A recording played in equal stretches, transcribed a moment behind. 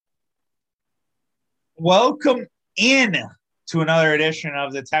Welcome in to another edition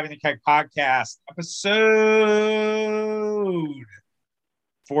of the Tapping the Keg podcast, episode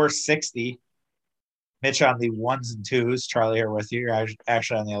 460. Mitch on the ones and twos, Charlie here with you. You're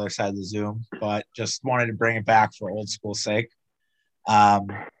actually on the other side of the Zoom, but just wanted to bring it back for old school sake. How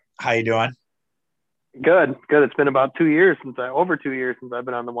you doing? Good. It's been about over 2 years since I've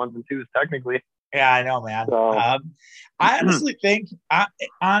been on the ones and twos, technically. Yeah, I know, man. So, I honestly think,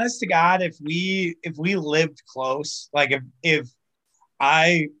 honest to God, if we lived close, like if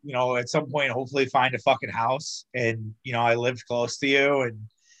I, at some point, hopefully find a fucking house and, I lived close to you and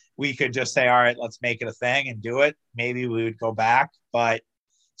we could just say, all right, let's make it a thing and do it. Maybe we would go back, but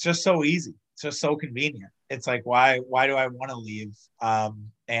it's just so easy. It's just so convenient. It's like, why do I want to leave?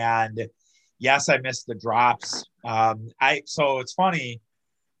 And yes, I missed the drops. So it's funny.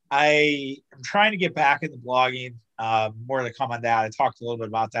 I am trying to get back into blogging. More to come on that. I talked a little bit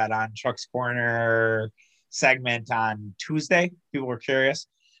about that on Chuck's Corner segment on Tuesday. People were curious,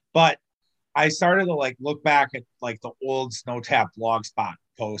 but I started to look back at the old Snow Tap Blogspot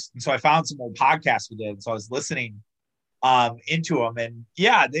post, and so I found some old podcasts we did. So I was listening into them, and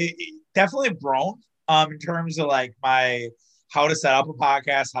yeah, they definitely have grown in terms of my how to set up a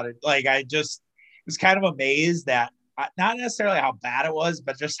podcast, how to I just was kind of amazed that not necessarily how bad it was,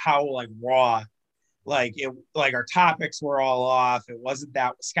 but just how raw, our topics were all off. It wasn't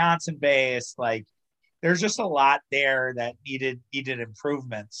that Wisconsin based. There's just a lot there that needed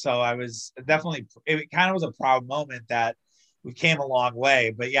improvement. So I was definitely, it kind of was a proud moment that we came a long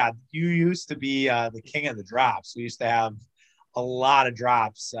way. But yeah, you used to be the king of the drops. We used to have a lot of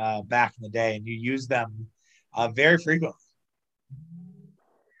drops back in the day, and you used them very frequently.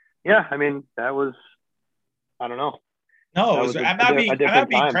 Yeah, I mean, that was, I don't know. No, it was, I'm not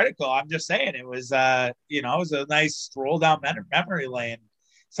being critical. I'm just saying it was, it was a nice stroll down memory lane.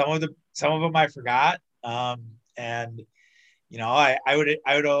 Some of them I forgot. And I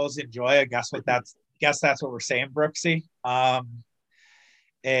would always enjoy. I guess that's what we're saying, Brooksy. I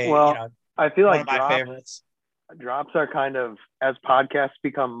feel one of my favorites. Drops are kind of, as podcasts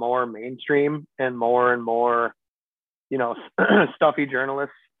become more mainstream and more, stuffy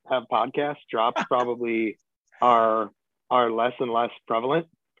journalists have podcasts. Drops probably are less and less prevalent.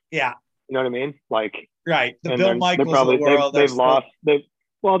 Yeah, you know what I mean. Right, the Bill Michaels of the world.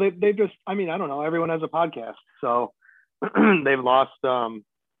 They've just. I mean, I don't know. Everyone has a podcast, so they've lost some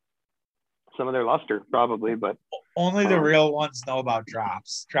of their luster, probably. But only the real ones know about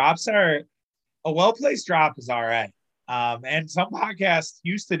drops. Drops are a well-placed drop is all right. And some podcasts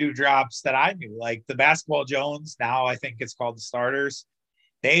used to do drops that I knew, like the Basketball Jones. Now I think it's called the Starters.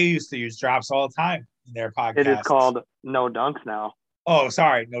 They used to use drops all the time in their podcast. It is called No Dunks now. Oh,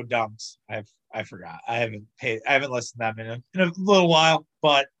 sorry, No Dunks. I forgot. I haven't listened to them in a little while,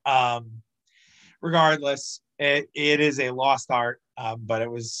 but regardless, it is a lost art. But it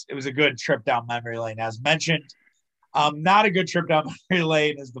was a good trip down memory lane, as mentioned. Not a good trip down memory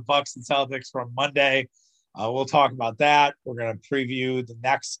lane is the Bucks and Celtics from Monday. We'll talk about that. We're going to preview the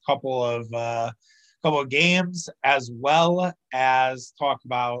next couple of games, as well as talk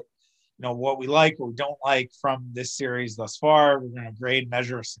about what we like, what we don't like from this series thus far. We're going to grade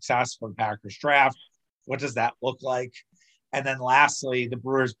measure of success for the Packers draft. What does that look like? And then lastly, the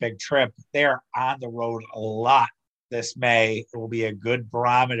Brewers' big trip. They're on the road a lot this May. It will be a good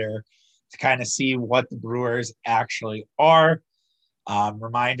barometer to kind of see what the Brewers actually are.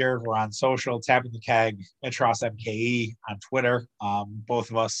 Reminder, we're on social, Tapping the Keg, Mitch Ross MKE on Twitter. Both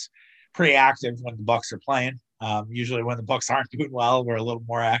of us pretty active when the Bucks are playing. Usually when the Bucks aren't doing well, we're a little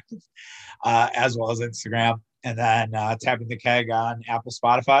more active, as well as Instagram. And then Tapping the Keg on Apple,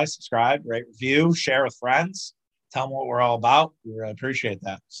 Spotify. Subscribe, rate, review, share with friends. Tell them what we're all about. We really appreciate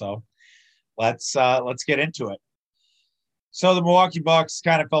that. So let's get into it. So the Milwaukee Bucks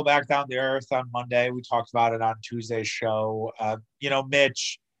kind of fell back down to earth on Monday. We talked about it on Tuesday's show.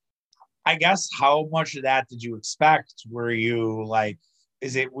 Mitch, I guess how much of that did you expect? Were you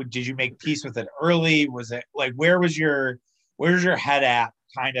did you make peace with it early? Was it where's your head at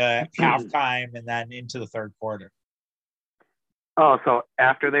kind of halftime and then into the third quarter? Oh, so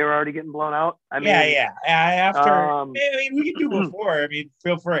after they were already getting blown out? Yeah. After, we can do before.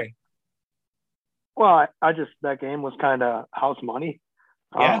 Feel free. Well, I just, that game was kind of house money.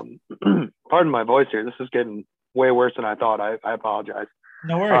 Yeah. Pardon my voice here. This is getting way worse than I thought. I apologize.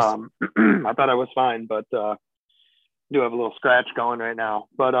 No worries. I thought I was fine, but do have a little scratch going right now.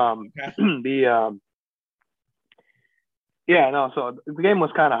 But okay. So the game was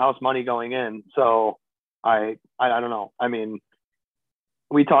kind of house money going in. So I don't know. I mean,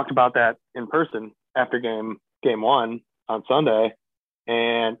 we talked about that in person after game one on Sunday,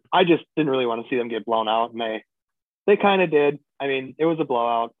 And I just didn't really want to see them get blown out. And they kind of did. I mean, it was a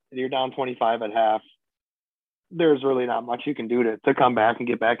blowout. You're down 25 at half. There's really not much you can do to come back and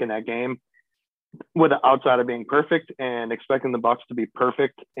get back in that game with outside of being perfect, and expecting the Bucks to be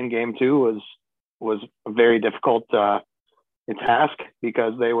perfect in game two was a very difficult task,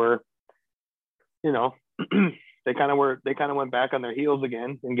 because they were, you know, they kind of went back on their heels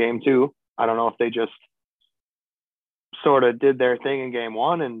again in game two. I don't know if they just sort of did their thing in game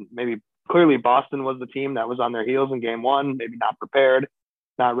one, and maybe clearly Boston was the team that was on their heels in game one, maybe not prepared,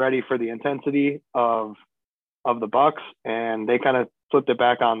 not ready for the intensity of the Bucks, and they kind of flipped it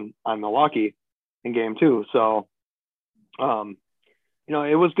back on Milwaukee in game two. So,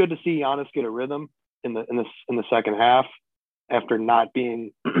 it was good to see Giannis get a rhythm in the second half after not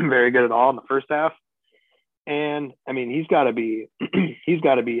being very good at all in the first half. And I mean, he's got to be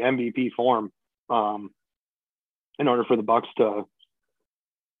MVP form in order for the Bucks to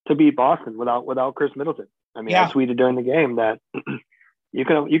beat Boston without Chris Middleton. I mean, I tweeted during the game that you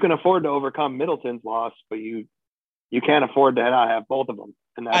can afford to overcome Middleton's loss, but you can't afford to not have both of them.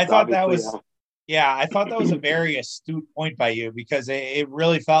 And that's I thought that was a very astute point by you, because it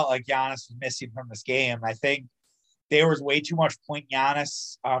really felt like Giannis was missing from this game. I think there was way too much point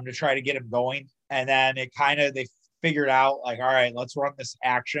Giannis to try to get him going. And then they figured out, like, all right, let's run this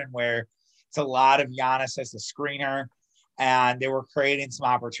action where it's a lot of Giannis as the screener, and they were creating some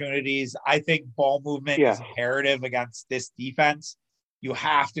opportunities. I think ball movement is imperative against this defense. You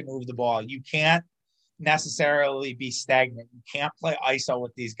have to move the ball. You can't necessarily be stagnant. You can't play ISO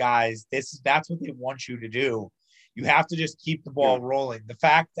with these guys. That's what they want you to do. You have to just keep the ball rolling. The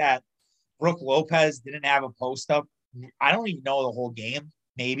fact that Brook Lopez didn't have a post up, I don't even know the whole game,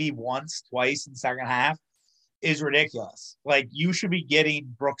 maybe once, twice in the second half, is ridiculous. Like, you should be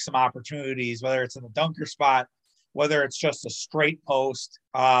getting Brook some opportunities, whether it's in the dunker spot, whether it's just a straight post,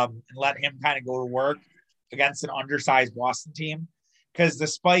 and let him kind of go to work against an undersized Boston team. Because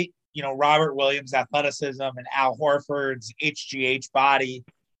despite, Robert Williams' athleticism and Al Horford's HGH body,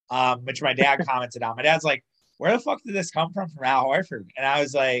 which my dad commented on, my dad's like, where the fuck did this come from Al Horford? And I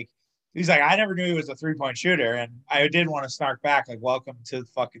was like, he's like, I never knew he was a 3-point shooter. And I did want to snark back, like, welcome to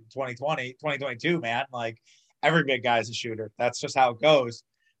fucking 2022, man. Like, every big guy's a shooter. That's just how it goes.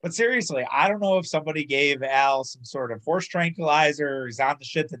 But seriously, I don't know if somebody gave Al some sort of horse tranquilizer, or he's on the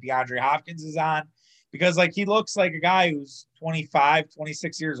shit that DeAndre Hopkins is on, because, like, he looks like a guy who's 25,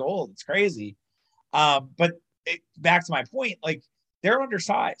 26 years old. It's crazy. But back to my point, like, they're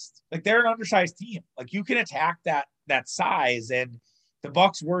undersized. Like, they're an undersized team. Like, you can attack that size, and the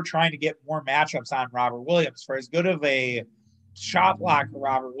Bucks were trying to get more matchups on Robert Williams. For as good of a shot blocker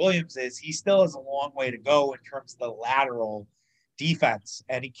Robert Williams is, he still has a long way to go in terms of the lateral defense,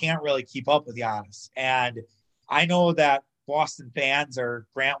 and he can't really keep up with Giannis. And I know that Boston fans are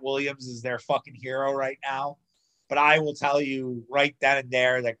Grant Williams is their fucking hero right now, but I will tell you right then and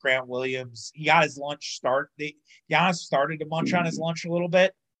there that Grant Williams, he got his lunch start. Giannis started to munch on his lunch a little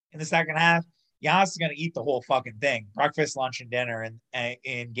bit in the second half. Giannis is going to eat the whole fucking thing, breakfast, lunch, and dinner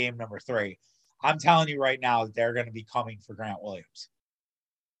in game number 3. I'm telling you right now that they're going to be coming for Grant Williams.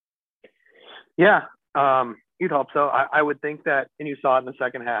 Yeah, you'd hope so. I would think that, and you saw it in the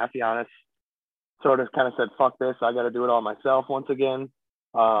second half, Giannis sort of kind of said, fuck this, I got to do it all myself once again.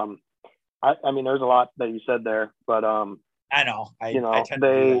 I mean, there's a lot that you said there, but I know. I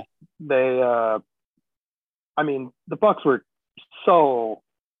mean, the Bucks were so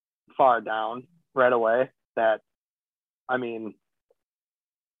far down right away that, I mean,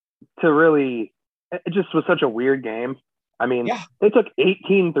 it just was such a weird game. I mean, They took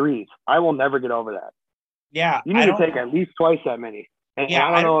 18 threes. I will never get over that. Yeah. You need to take at least twice that many. And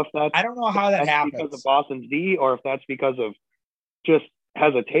I don't know how that happens because of Boston's D, or if that's because of just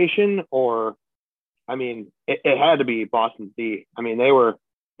hesitation, or, I mean, it had to be Boston's D. I mean, they were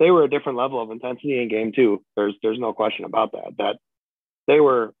a different level of intensity in game 2. There's no question about that. That they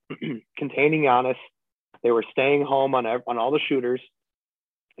were containing Giannis. They were staying home on all the shooters,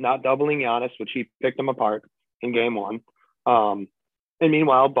 not doubling Giannis, which he picked them apart in game 1. And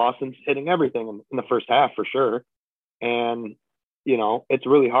meanwhile, Boston's hitting everything in the first half for sure. And, it's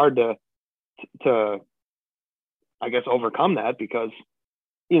really hard to I guess, overcome that, because,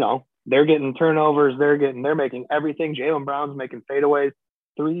 they're getting turnovers. They're making everything. Jaylen Brown's making fadeaway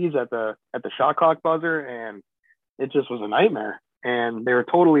threes at the shot clock buzzer. And it just was a nightmare. And they were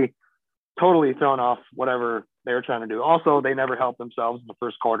totally thrown off whatever they were trying to do. Also, they never helped themselves in the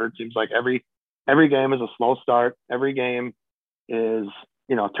first quarter. It seems like every game is a slow start. Every game is,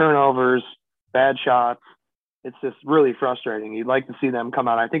 turnovers, bad shots. It's just really frustrating. You'd like to see them come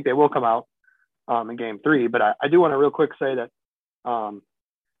out. I think they will come out in game 3, but I do want to real quick say that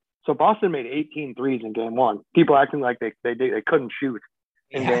So Boston made 18 threes in game one. People acting like they couldn't shoot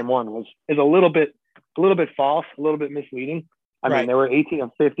in game one is a little bit false, a little bit misleading. I mean, they were 18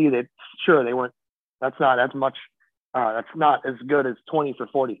 of 50. They weren't. That's not as much. That's not as good as 20 for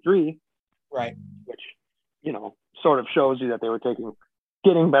 43. Right. Which, sort of shows you that they were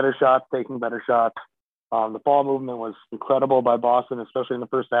getting better shots, taking better shots. The ball movement was incredible by Boston, especially in the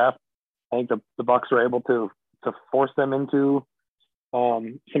first half. I think the Bucks were able to force them into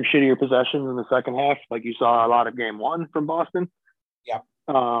some shittier possessions in the second half, like you saw a lot of game one from Boston. Yeah.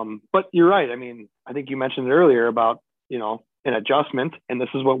 But you're right. I mean, I think you mentioned earlier about, an adjustment, and this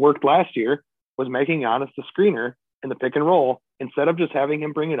is what worked last year, was making Giannis the screener in the pick and roll instead of just having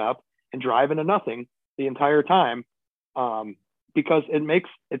him bring it up and drive into nothing the entire time, because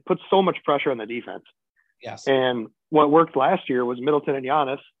it puts so much pressure on the defense. Yes. And what worked last year was Middleton and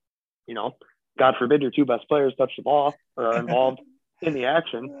Giannis, God forbid your two best players touch the ball or are involved in the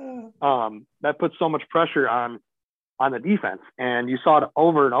action. That puts so much pressure on the defense. And you saw it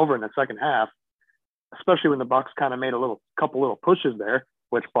over and over in the second half, especially when the Bucks kind of made a couple little pushes there,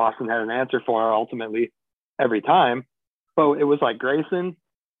 which Boston had an answer for ultimately every time. But it was like Grayson,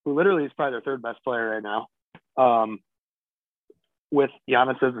 who literally is probably their third best player right now, with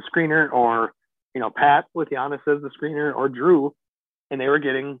Giannis as the screener, or, Pat with Giannis as the screener, or Drew, and they were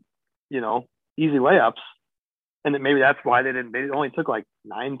getting, easy layups. And then maybe that's why they only took like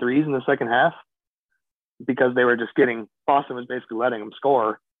 9 threes in the second half, because they were just Boston was basically letting them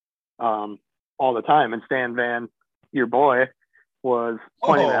score all the time. And Stan Van, your boy, was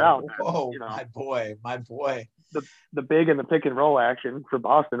pointing that out. My boy. The big and the pick and roll action for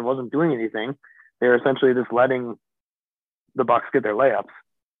Boston wasn't doing anything. They were essentially just letting the Bucks get their layups.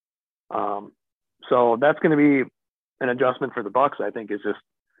 So that's going to be an adjustment for the Bucks. I think is just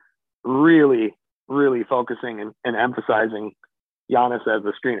really, really focusing and emphasizing Giannis as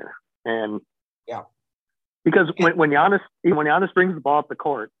the screener. And because when Giannis brings the ball up the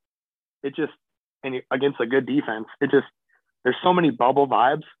court, against a good defense, there's so many bubble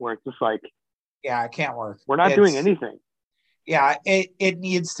vibes where it's just like, it can't work. We're not doing anything. Yeah, it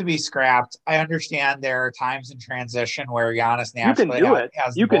needs to be scrapped. I understand there are times in transition where Giannis naturally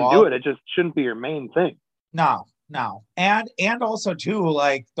has you can do it. It just shouldn't be your main thing. No. And also too,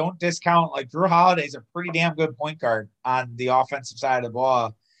 like, don't discount, like, Drew Holiday's a pretty damn good point guard on the offensive side of the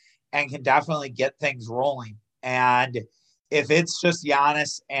ball and can definitely get things rolling. And if it's just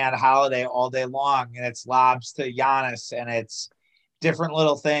Giannis and Holiday all day long, and it's lobs to Giannis and it's different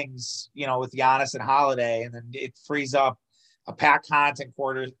little things, with Giannis and Holiday, and then it frees up a Pat Connaughton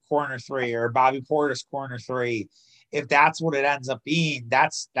corner three or Bobby Portis corner three. If that's what it ends up being,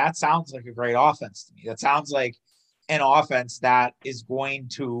 that sounds like a great offense to me. That sounds like an offense that is going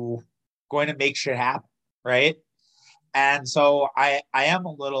to make shit happen, right? And so I am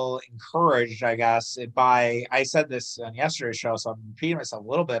a little encouraged, I guess, I said this on yesterday's show, so I'm repeating myself a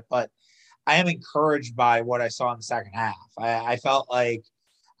little bit, but I am encouraged by what I saw in the second half. I felt like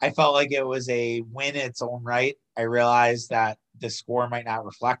it was a win in its own right. I realized that the score might not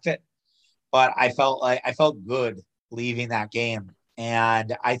reflect it, but I felt good leaving that game.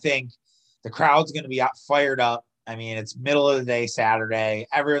 And I think the crowd's going to be fired up. I mean, it's middle of the day Saturday.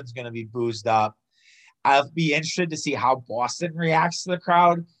 Everyone's going to be boozed up. I'll be interested to see how Boston reacts to the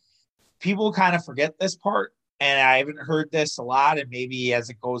crowd. People kind of forget this part, and I haven't heard this a lot, and maybe as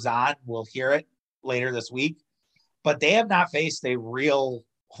it goes on, we'll hear it later this week. But they have not faced a real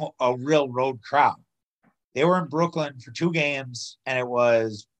road crowd. They were in Brooklyn for 2 games, and it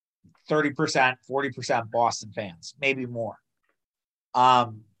was 30%, 40% Boston fans, maybe more.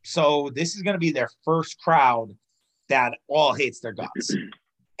 So this is going to be their first crowd that all hates their guts.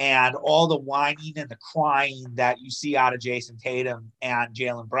 And all the whining and the crying that you see out of Jason Tatum and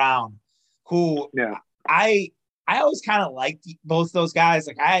Jaylen Brown, who I always kind of liked both those guys.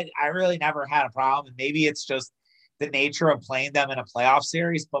 Like I really never had a problem. And maybe it's just the nature of playing them in a playoff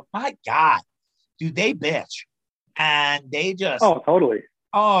series. But my God, dude, they bitch. And they just totally.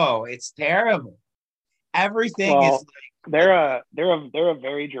 Oh, it's terrible. Everything is like they're a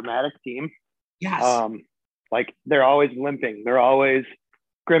very dramatic team. Yes. Like they're always limping. They're always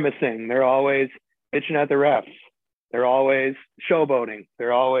grimacing. They're always bitching at the refs. They're always showboating.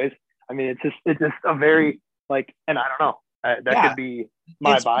 They're always, I mean, it's just a very, like, and I don't know, that could be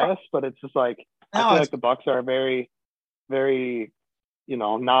my bias, but it's just like, I feel like the Bucks are very, very,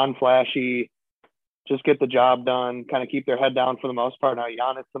 non-flashy, just get the job done, kind of keep their head down for the most part. Now,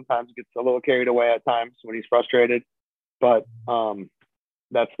 Giannis sometimes gets a little carried away at times when he's frustrated, but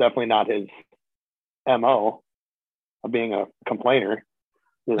that's definitely not his MO of being a complainer,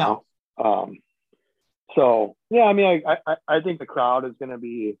 So yeah, I mean, I think the crowd is going to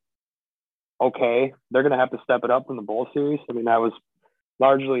be okay. They're going to have to step it up from the bowl series. I mean, that was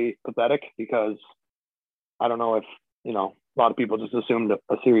largely pathetic because I don't know if a lot of people just assumed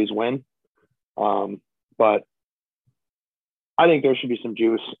a series win, but I think there should be some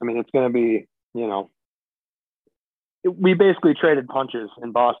juice. I mean, it's going to be we basically traded punches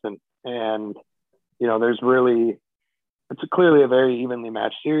in Boston, and there's really it's clearly a very evenly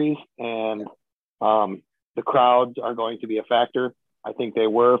matched series, and the crowds are going to be a factor. I think they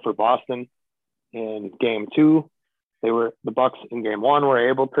were for Boston in game 2. The Bucks in game 1 were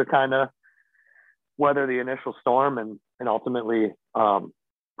able to kind of weather the initial storm and ultimately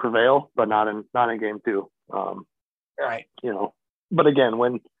prevail, but not in game 2. Right. But again,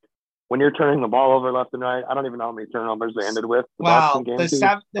 when you're turning the ball over left and right, I don't even know how many turnovers they ended with. Well,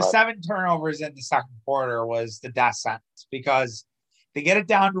 the 7 turnovers in the second quarter was the death sentence because they get it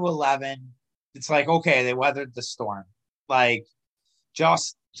down to 11. It's like, okay, they weathered the storm. Like,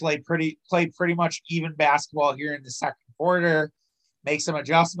 just played pretty much even basketball here in the second quarter, make some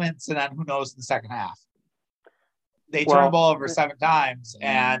adjustments, and then who knows in the second half. They turn the ball over 7 times,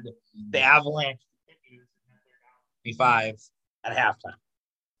 and the Avalanche continues 25 at halftime.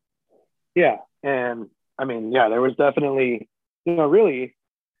 Yeah, and I mean, yeah, there was definitely, really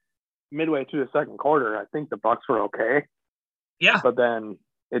midway through the second quarter, I think the Bucks were okay. Yeah. But then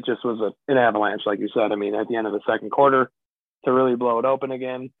it just was an avalanche, like you said. I mean, at the end of the second quarter, to really blow it open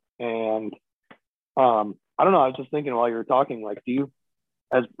again. And I don't know. I was just thinking while you were talking, like, do you,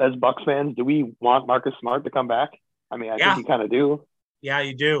 as Bucks fans, do we want Marcus Smart to come back? I mean, I think you kind of do. Yeah,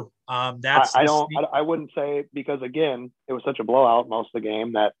 you do. I wouldn't say, because again, it was such a blowout most of the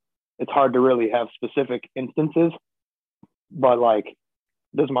game that it's hard to really have specific instances. But like,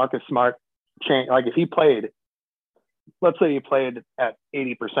 does Marcus Smart change? Like, if he played, let's say he played at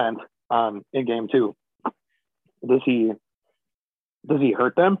 80% in game 2, does he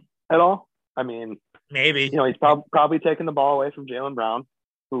hurt them at all? I mean, maybe. He's probably taking the ball away from Jaylen Brown,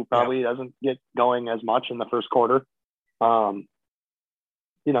 who probably doesn't get going as much in the first quarter.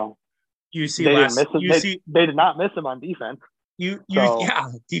 You see, they did not miss him on defense.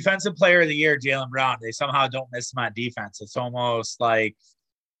 Defensive player of the year, Jaylen Brown. They somehow don't miss him on defense. It's almost like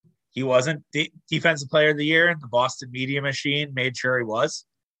he wasn't defensive player of the year, and the Boston media machine made sure he was.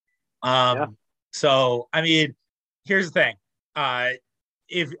 So, I mean, here's the thing.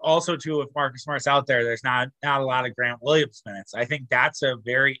 If Marcus Smart's out there's not a lot of Grant Williams minutes. I think that's a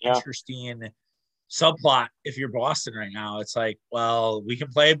very interesting subplot. If you're Boston right now, it's like, well, we can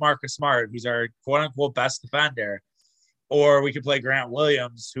play Marcus Smart, who's our quote unquote best defender, or we could play Grant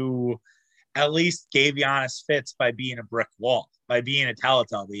Williams, who at least gave Giannis fits by being a brick wall, by being a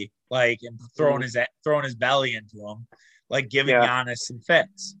Teletubby, like, and throwing his belly into him, like giving Giannis some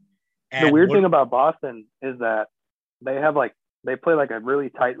fits. And the weird thing about Boston is that they play like a really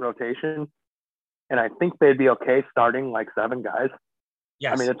tight rotation, and I think they'd be okay starting like 7 guys.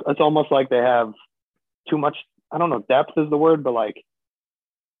 Yes. I mean, it's almost like they have too much. I don't know, depth is the word, but like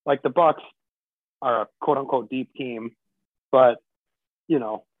the Bucks are a quote unquote deep team, but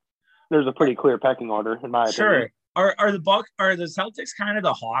there's a pretty clear pecking order in my opinion. Are the Celtics kind of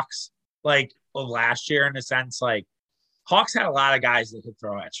the Hawks like of last year, in a sense? Like, Hawks had a lot of guys that could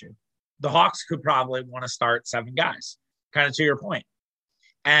throw at you. The Hawks could probably want to start 7 guys, kind of to your point.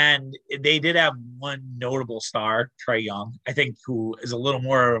 And they did have one notable star, Trae Young, I think, who is a little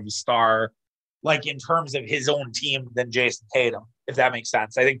more of a star, like in terms of his own team, than Jason Tatum, if that makes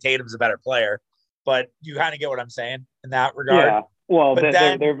sense. I think Tatum's a better player, but you kind of get what I'm saying in that regard. Yeah. Well,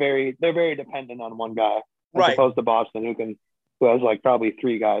 they're very dependent on one guy, as opposed to Boston, who has like probably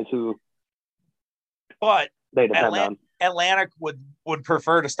 3 guys who. But they depend on. Atlanta would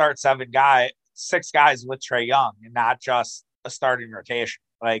prefer to start 6 guys with Trae Young, and not just a starting rotation.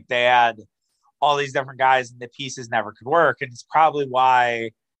 Like, they had all these different guys, and the pieces never could work, and it's probably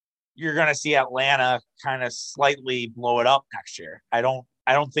why you're going to see Atlanta kind of slightly blow it up next year. I don't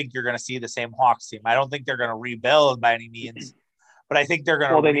think you're going to see the same Hawks team. I don't think they're going to rebuild by any means, but I think they're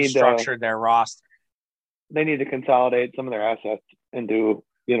going to restructure their roster. They need to consolidate some of their assets and do,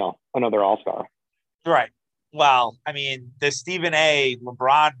 another all-star. Right. Well, I mean, the Stephen A.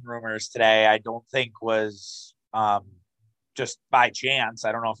 LeBron rumors today, I don't think was just by chance.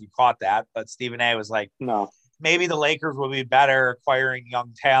 I don't know if you caught that, but Stephen A. was like, no, maybe the Lakers will be better acquiring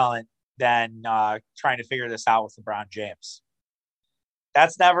young talent than trying to figure this out with LeBron James.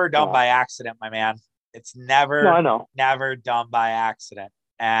 That's never done by accident, my man. It's never done by accident.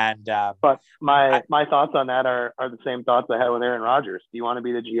 And but my thoughts on that are the same thoughts I had with Aaron Rodgers. Do you want to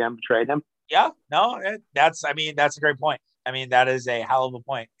be the GM to trade him? Yeah, no, that's a great point. I mean, that is a hell of a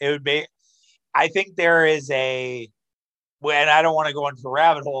point. It would be, I think there is and I don't want to go into a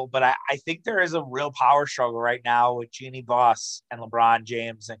rabbit hole, but I think there is a real power struggle right now with Jeannie Buss and LeBron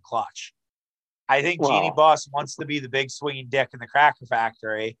James and Clutch. I think Jeannie Buss wants to be the big swinging dick in the Cracker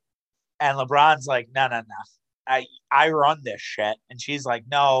Factory, and LeBron's like, no. I run this shit. And she's like,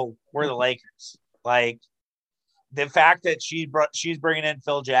 no, we're the Lakers. Like, the fact that she's bringing in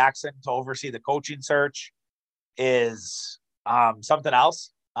Phil Jackson to oversee the coaching search is something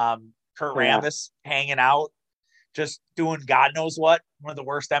else. Kurt Rambis hanging out, just doing God knows what, one of the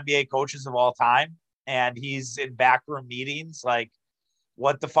worst NBA coaches of all time. And he's in backroom meetings. Like,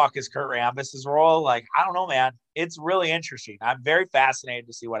 what the fuck is Kurt Rambis's role? Like, I don't know, man. It's really interesting. I'm very fascinated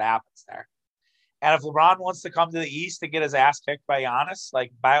to see what happens there. And if LeBron wants to come to the East and get his ass kicked by Giannis,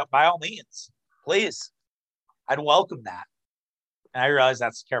 like, by all means, please. I'd welcome that. And I realize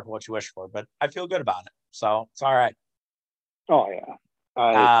that's careful what you wish for, but I feel good about it. So it's all right. Oh,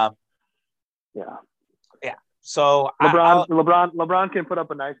 yeah. Yeah. So LeBron can put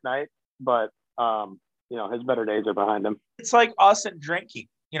up a nice night, but his better days are behind him. It's like us and drinking.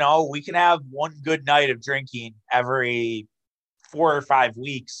 We can have one good night of drinking every 4 or 5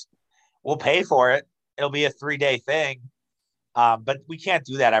 weeks. We'll pay for it. It'll be a 3-day thing. But we can't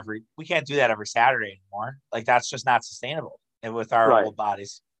do that every Saturday anymore. Like, that's just not sustainable with our old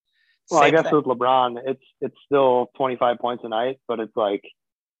bodies. Well, I guess with LeBron, it's still 25 points a night, but it's like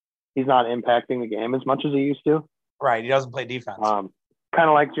he's not impacting the game as much as he used to. Right. He doesn't play defense. Kind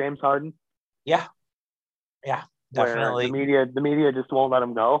of like James Harden. Yeah. Yeah, definitely. The media just won't let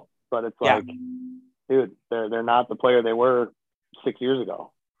him go. But it's like, dude, they're not the player they were 6 years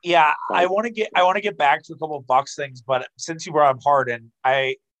ago. Yeah, I want to get back to a couple of Bucks things, but since you brought up Harden,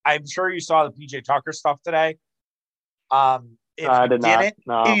 I'm sure you saw the PJ Tucker stuff today. I did not.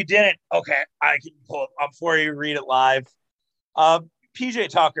 No. If you didn't, okay, I can pull it up for you, read it live. PJ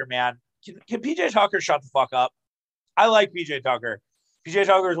Tucker, man, can PJ Tucker shut the fuck up? I like PJ Tucker. PJ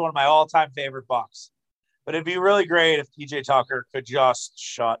Tucker is one of my all-time favorite Bucks, but it'd be really great if PJ Tucker could just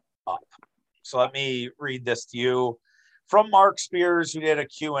shut up. So let me read this to you. From Mark Spears, who did a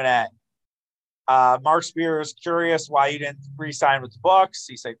Q&A. Mark Spears, curious why you didn't re-sign with the Bucks.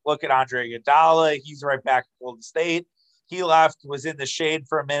 He said, look at Andre Iguodala. He's right back at Golden State. He left, was in the shade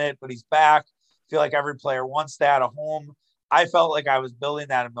for a minute, but he's back. Feel like every player wants that, a home. I felt like I was building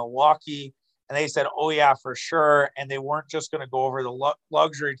that in Milwaukee. And they said, oh, yeah, for sure. And they weren't just going to go over the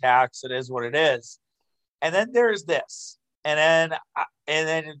luxury tax. It is what it is. And then there's this. And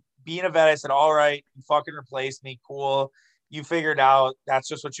then being a vet, I said, all right, you fucking replaced me. Cool. You figured out that's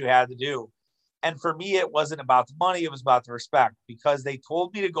just what you had to do. And for me, it wasn't about the money. It was about the respect, because they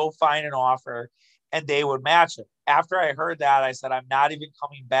told me to go find an offer and they would match it. After I heard that, I said, I'm not even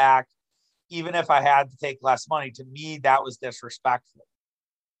coming back, even if I had to take less money. To me, that was disrespectful.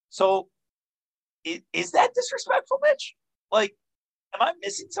 So is that disrespectful, Mitch? Like, am I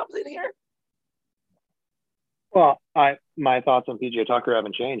missing something here? Well, my thoughts on PJ Tucker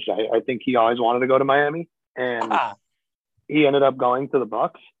haven't changed. I think he always wanted to go to Miami, and he ended up going to the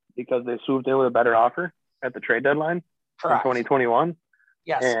Bucks because they swooped in with a better offer at the trade deadline in 2021.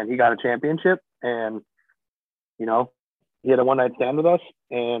 Yes. And he got a championship, and he had a one-night stand with us,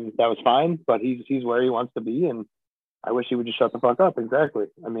 and that was fine. But he's where he wants to be, and I wish he would just shut the fuck up. Exactly.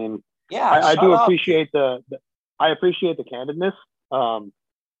 I mean, I do appreciate the candidness,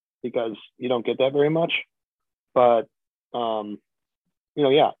 because you don't get that very much. But,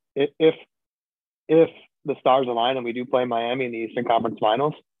 if the stars align and we do play Miami in the Eastern Conference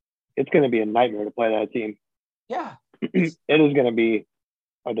Finals, it's going to be a nightmare to play that team. Yeah. It is going to be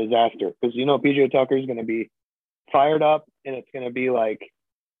a disaster, because, PJ Tucker is going to be fired up, and it's going to be like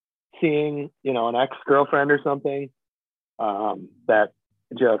seeing, an ex-girlfriend or something that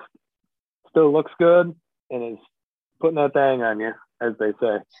just still looks good and is putting that thing on you, as they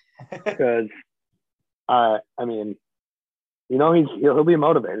say. Because I mean, he'll be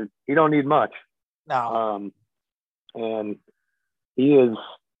motivated. He don't need much. No. And he is,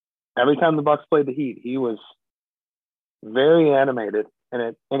 every time the Bucks played the Heat, he was very animated, and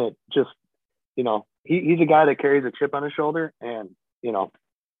it just, he's a guy that carries a chip on his shoulder, and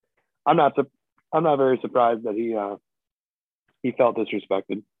I'm not very surprised that he felt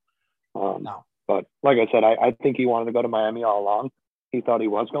disrespected. No. But like I said, I think he wanted to go to Miami all along. He thought he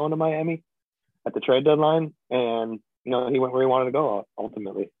was going to Miami at the trade deadline, and he went where he wanted to go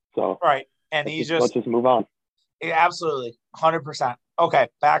ultimately. So right, and let's just move on. Yeah, absolutely, 100%. Okay,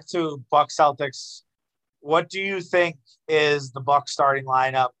 back to Bucks Celtics. What do you think is the Bucks starting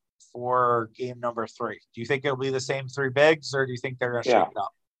lineup for game number 3? Do you think it'll be the same 3 bigs, or do you think they're going to shake it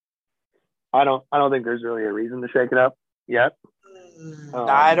up? I don't think there's really a reason to shake it up yet.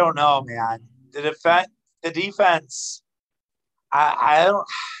 I don't know, man. the defense. I don't.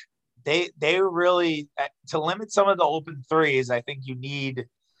 They really to limit some of the open threes. I think you need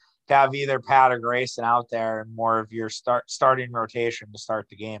to have either Pat or Grayson out there and more of your starting rotation to start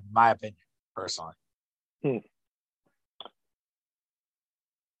the game. In my opinion, personally.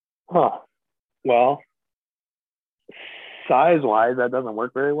 Huh. Well, size-wise, that doesn't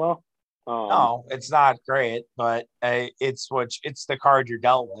work very well. No, it's not great, but it's the card you're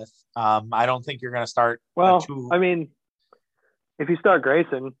dealt with. I don't think you're going to start. Well, I mean, if you start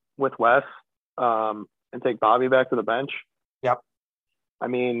Grayson with Wes and take Bobby back to the bench, yep. I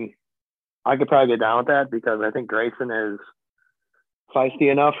mean, I could probably get down with that because I think Grayson is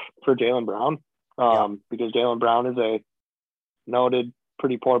feisty enough for Jaylen Brown because Jaylen Brown is a noted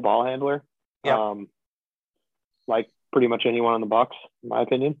pretty poor ball handler. Yep. Like pretty much anyone on the Bucks, in my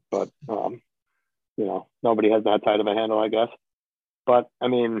opinion. But nobody has that tight of a handle, I guess. But I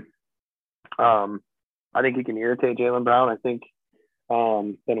mean, I think he can irritate Jaylen Brown. I think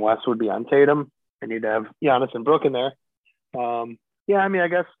then Wes would be on Tatum, and you'd have Giannis and Brook in there. I mean, I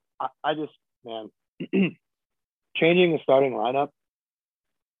guess I just changing the starting lineup.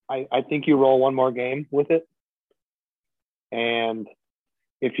 I think you roll one more game with it, and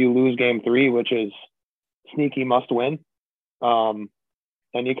if you lose game 3, which is sneaky must win, then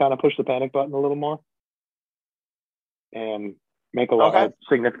you kind of push the panic button a little more and make a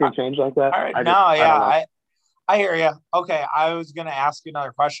significant change like that. All right. I hear you. Okay, I was going to ask you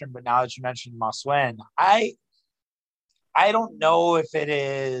another question, but now that you mentioned must win, I don't know if it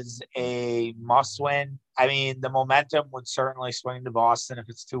is a must win. I mean, the momentum would certainly swing to Boston if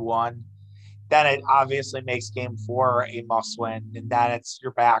it's 2-1. Then it obviously makes game 4 a must win, and then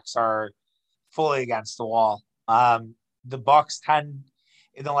your backs are fully against the wall. The Bucks tend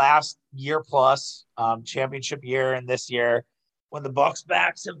in the last year plus championship year and this year, when the Bucks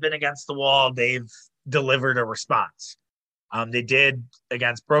backs have been against the wall, they've delivered a response. They did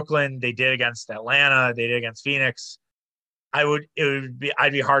against Brooklyn, they did against Atlanta, they did against Phoenix. I'd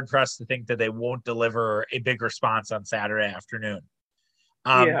be hard pressed to think that they won't deliver a big response on Saturday afternoon.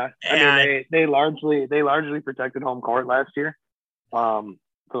 I mean, they largely protected home court last year, for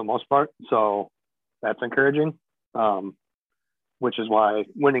the most part. So that's encouraging. Which is why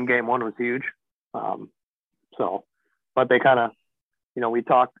winning game 1 was huge. But they kind of, we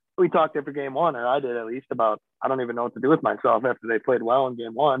talked after game 1, or I did at least, about I don't even know what to do with myself after they played well in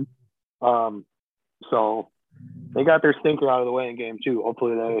game 1. So they got their stinker out of the way in game 2.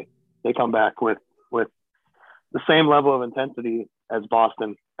 Hopefully they come back with the same level of intensity as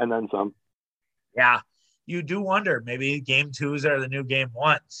Boston and then some. Yeah, you do wonder maybe game 2s are the new game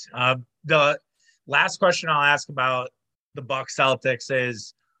 1s. The last question I'll ask about the Bucks Celtics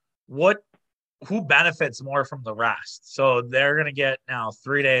is who benefits more from the rest? So they're going to get now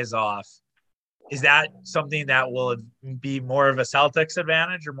 3 days off. Is that something that will be more of a Celtics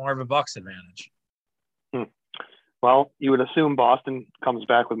advantage or more of a Bucks advantage? Well, you would assume Boston comes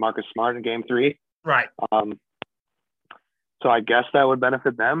back with Marcus Smart in game 3. Right. So I guess that would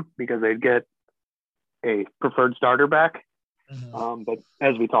benefit them because they'd get a preferred starter back. Mm-hmm. But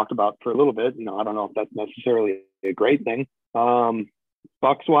as we talked about for a little bit, I don't know if that's necessarily a great thing.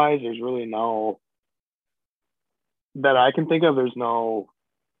 Bucks wise, there's really no that I can think of. There's no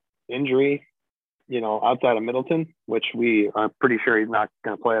injury, outside of Middleton, which we are pretty sure he's not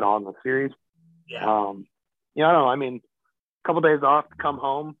going to play at all in the series. Yeah. I don't know. I mean, a couple days off to come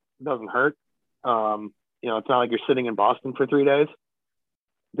home doesn't hurt. It's not like you're sitting in Boston for 3 days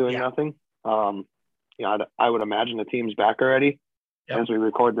doing nothing. I would imagine the team's back already as we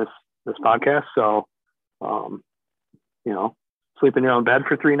record this podcast. So, sleep in your own bed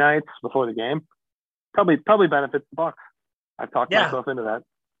for 3 nights before the game probably benefits the Bucks. I've talked myself into that.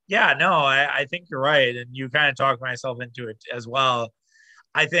 Yeah, no, I think you're right. And you kind of talked myself into it as well.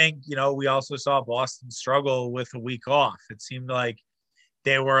 I think, we also saw Boston struggle with a week off. It seemed like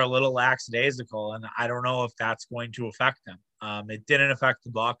they were a little lackadaisical, and I don't know if that's going to affect them. It didn't affect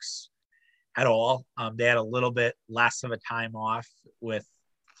the Bucks at all. They had a little bit less of a time off with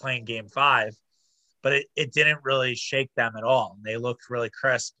playing game 5, but it didn't really shake them at all. They looked really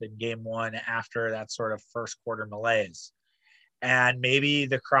crisp in game 1 after that sort of first quarter malaise. And maybe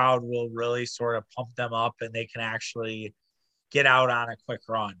the crowd will really sort of pump them up and they can actually get out on a quick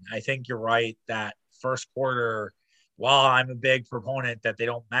run. I think you're right that first quarter, while I'm a big proponent that they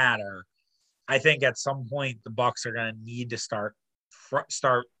don't matter, I think at some point the Bucks are going to need to start,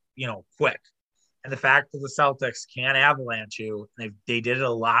 quick. And the fact that the Celtics can't avalanche you, they did it a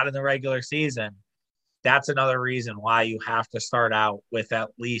lot in the regular season. That's another reason why you have to start out with at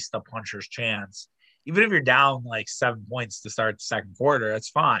least a puncher's chance. Even if you're down like 7 points to start the second quarter, that's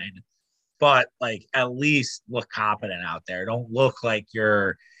fine. but like at least look competent out there. Don't look like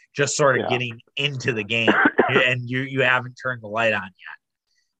you're just sort of getting into the game and you haven't turned the light on yet.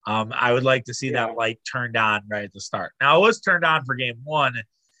 I would like to see that light turned on right at the start. Now it was turned on for game one.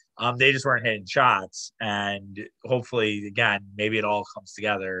 They just weren't hitting shots, and hopefully, again, maybe it all comes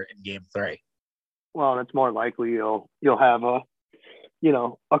together in game three. Well, it's more likely you'll have a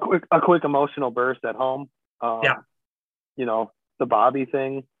quick emotional burst at home. You know, the Bobby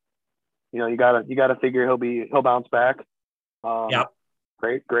thing. You know, you gotta figure he'll bounce back.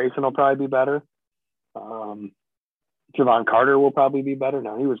 Grayson will probably be better. Javon Carter will probably be better.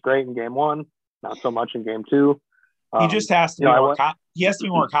 Now he was great in game one, not so much in game two. He just has to be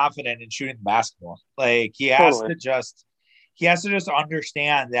more confident in shooting the basketball. Like he has to just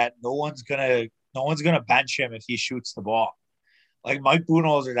understand that no one's gonna bench him if he shoots the ball. Like Mike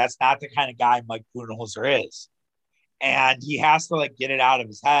Budenholzer, that's not the kind of guy Mike Budenholzer is. And he has to like get it out of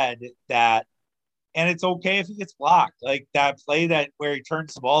his head that, and it's okay if he gets blocked. Like that play where he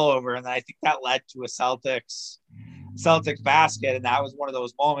turns the ball over, and then I think that led to a Celtics basket, and that was one of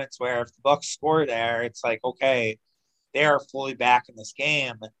those moments where if the Bucks score there, it's like, okay, they are fully back in this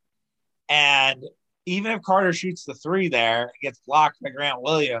game. And even if Carter shoots the three there, gets blocked by Grant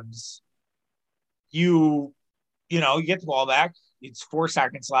Williams, you get the ball back. It's 4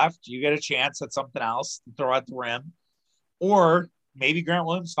 seconds left. You get a chance at something else to throw at the rim. Or maybe Grant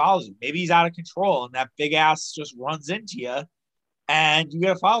Williams fouls you. Maybe he's out of control and that big ass just runs into you and you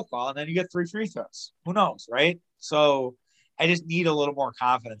get a foul call and then you get 3 free throws. Who knows, right? So I just need a little more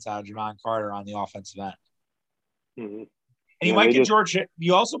confidence out of Javon Carter on the offensive end. Mm-hmm. And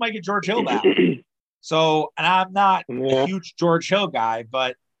you also might get George Hill back. So, and I'm not a huge George Hill guy,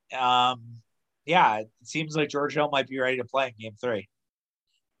 but it seems like George Hill might be ready to play in game 3,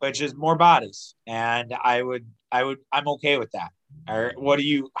 which is more bodies. And I'm okay with that. Or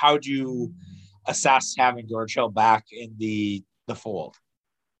how do you assess having George Hill back in the fold?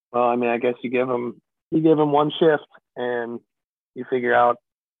 Well, I mean, I guess you give him one shift and you figure out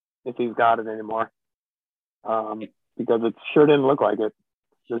if he's got it anymore. Because it sure didn't look like it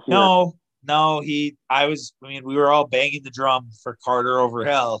this year. No, we were all banging the drum for Carter over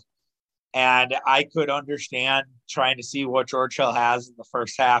Hill. And I could understand trying to see what George Hill has in the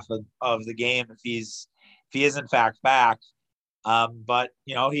first half of the game if he is in fact back. But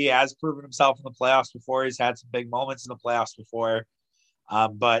he has proven himself in the playoffs before. He's had some big moments in the playoffs before.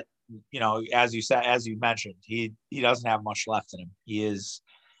 But as you mentioned, he doesn't have much left in him. He is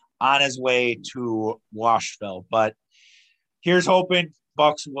on his way to Washville. But here's hoping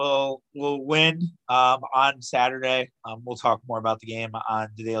Bucks will win on Saturday. We'll talk more about the game on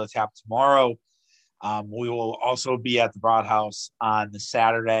the Daily Tap tomorrow. We will also be at the Broad House on the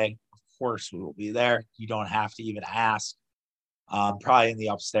Saturday. Of course, we will be there. You don't have to even ask. Probably in the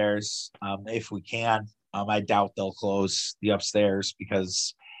upstairs if we can. I doubt they'll close the upstairs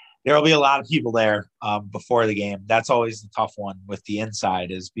because there will be a lot of people there before the game. That's always the tough one with the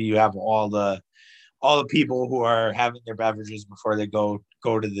inside is you have all the people who are having their beverages before they go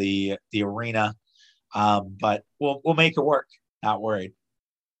to the arena. But we'll make it work. Not worried.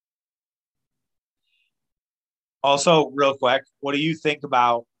 Also, real quick, what do you think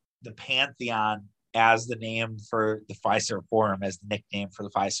about the Pantheon as the name for the Fiserv Forum, as the nickname for the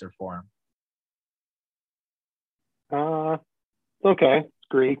Fiserv Forum? Okay. It's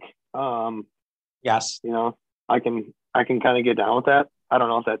Greek. Yes. I can kind of get down with that. I don't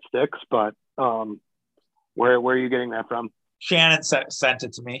know if that sticks, but where are you getting that from? Shannon sent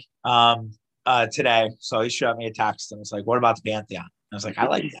it to me today. So he shot me a text and was like, what about the Pantheon? I was like, I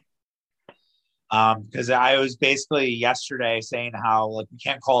like that. Because I was basically yesterday saying how like we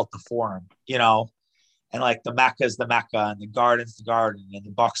can't call it the Forum, and like the Mecca is the Mecca and the Garden's the Garden, and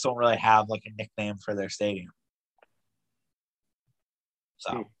the Bucks don't really have like a nickname for their stadium.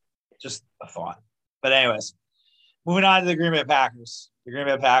 So just a thought. But anyways, moving on to the Green Bay Packers. The Green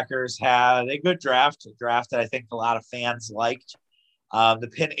Bay Packers had a good draft, a draft that I think a lot of fans liked.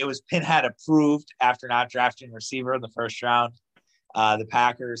 It was Pinhead approved after not drafting a receiver in the first round. The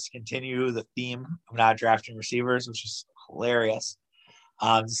Packers continue the theme of not drafting receivers, which is hilarious,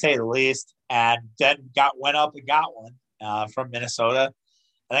 to say the least. And then went up and got one from Minnesota,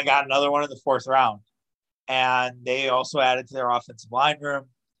 and then got another one in the 4th round. And they also added to their offensive line room,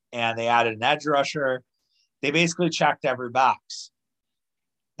 and they added an edge rusher. They basically checked every box.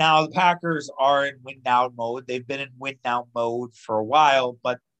 Now, the Packers are in win-now mode. They've been in win-now mode for a while,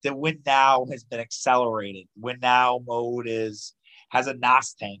 but the win-now has been accelerated. Win-now mode has a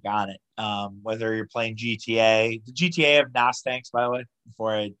NOS tank on it, whether you're playing GTA. The GTA have NOS tanks, by the way,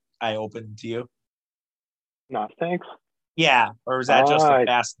 before I open to you? NOS tanks? Yeah, or was that just a Uh,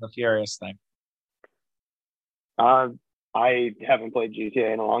 Fast and the Furious thing? uh, I haven't played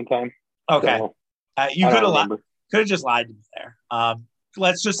GTA in a long time, Okay, so you I could don't have remember. just lied to me there.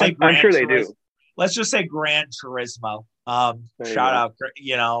 Let's just say I'm sure they do. Let's just say Gran Turismo. There you Shout go.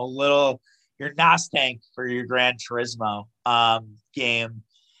 out, little your NOS tank for your Gran Turismo game,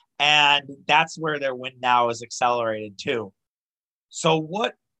 and that's where their win now is accelerated too. So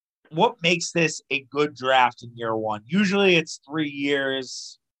what makes this a good draft in year one? Usually it's 3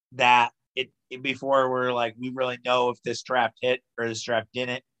 years that before we're like we really know if this draft hit or this draft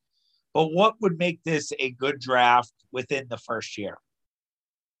didn't. But what would make this a good draft within the first year?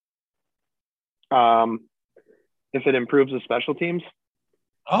 Um, if it improves the special teams,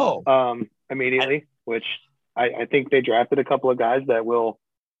 Oh, I, immediately, which I think they drafted a couple of guys that will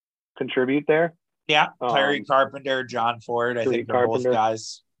contribute there. yeah, Tyree Um, Carpenter, John Ford. I Tariq think are Carpenter.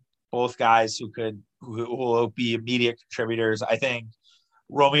 both guys who will be immediate contributors. I think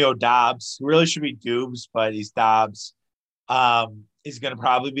Romeo Dobbs, who really should be Dubes, but he's Dobbs, is going to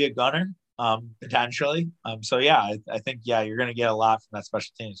probably be a gunner, potentially. So yeah, I think yeah, you're going to get a lot from that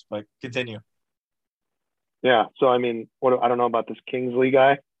special teams. But continue. Yeah. So I mean, what I don't know about this Kingsley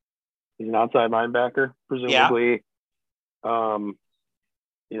guy. He's an outside linebacker, Yeah, presumably. Um,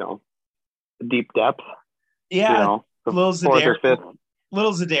 you know, deep depth. You yeah, know, the little fourth or Zadar, fifth.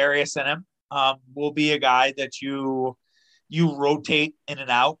 little Zadarius in him. Will be a guy that you rotate in and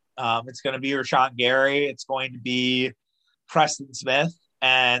out. It's going to be Rashawn Gary. It's going to be Preston Smith,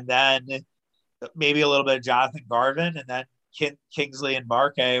 and then maybe a little bit of Jonathan Garvin, and then Kingsley and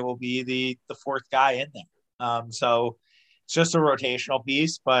Barkay will be the fourth guy in there. So it's just a rotational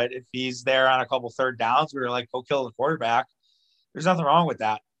piece. But if he's there on a couple third downs, we are like, go kill the quarterback. There's nothing wrong with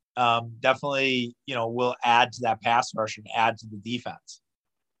that. Definitely, will add to that pass rush and add to the defense.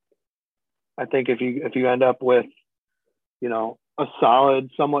 I think if you end up with, a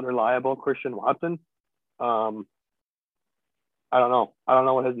solid, somewhat reliable Christian Watson, um, I don't know. I don't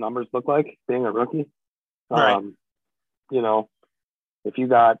know what his numbers look like being a rookie. Right. Um, you know, if you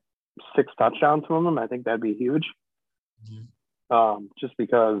got 6 touchdowns from him, I think that'd be huge. Mm-hmm. Just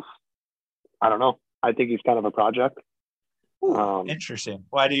because I don't know. I think he's kind of a project. Ooh, Um, interesting.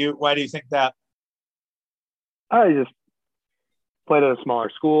 Why do you think that? I just played at a smaller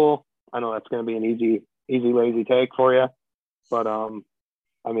school. I know that's going to be an easy, lazy take for you, but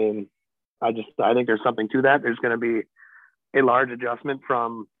I mean, I think there's something to that. There's going to be a large adjustment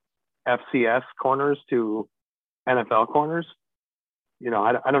from FCS corners to NFL corners.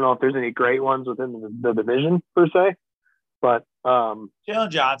 I don't know if there's any great ones within the division per se, but Jalen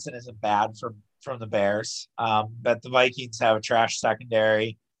Johnson isn't bad from the Bears, but the Vikings have a trash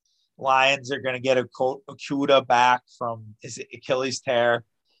secondary. Lions are going to get a Okuda back from his Achilles tear,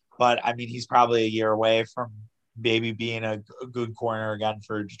 but I mean he's probably a year away from maybe being a good corner again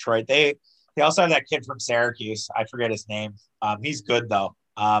for Detroit. They also have that kid from Syracuse. I forget his name. He's good though.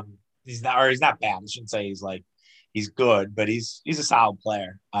 He's not bad. I shouldn't say he's good, but he's a solid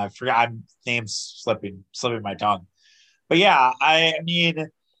player. I forgot. I'm name's slipping my tongue. But yeah, I mean,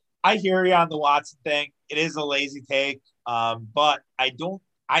 I hear you on the Watson thing. It is a lazy take, but I don't.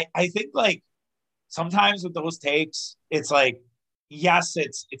 I think like sometimes with those takes, it's like yes,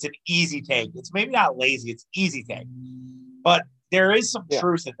 it's an easy take. It's maybe not lazy. It's easy take, but there is some yeah,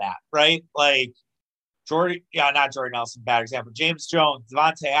 truth in that, right? Like not Jordy Nelson, bad example. James Jones,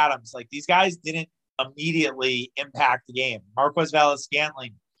 Devontae Adams, like these guys didn't immediately impact the game. Marquez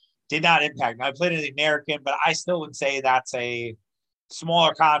Valdes-Scantling did not impact. Now, I played in the American, but I still would say that's a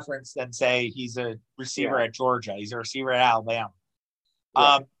smaller conference than say he's a receiver yeah, at Georgia. He's a receiver at Alabama.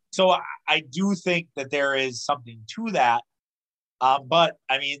 right. So I do think that there is something to that. But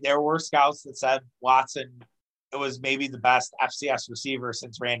I mean, there were scouts that said Watson it was maybe the best FCS receiver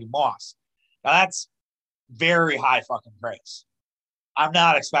since Randy Moss. Now that's very high fucking praise. I'm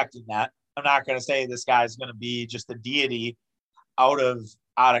not expecting that. I'm not going to say this guy's going to be just a deity out of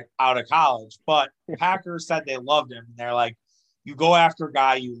college, but Packers said they loved him, and they're like, you go after a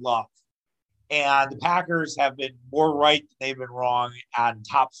guy you love. And the Packers have been more right than they've been wrong on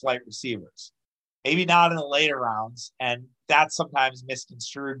top flight receivers. Maybe not in the later rounds, and that's sometimes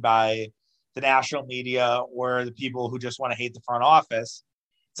misconstrued by the national media or the people who just want to hate the front office.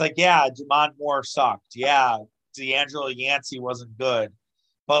 It's like, yeah, Jamon Moore sucked. Yeah, D'Angelo Yancey wasn't good.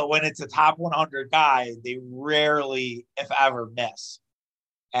 But when it's a top 100 guy, they rarely, if ever, miss.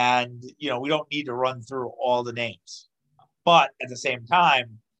 And, we don't need to run through all the names. But at the same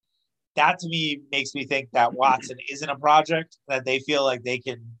time, that to me makes me think that Watson isn't a project that they feel like they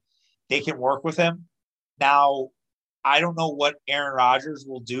can work with him. Now, I don't know what Aaron Rodgers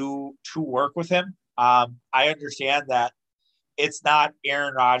will do to work with him. I understand that it's not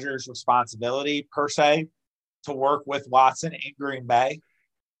Aaron Rodgers' responsibility per se to work with Watson in Green Bay.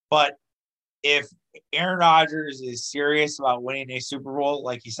 But if Aaron Rodgers is serious about winning a Super Bowl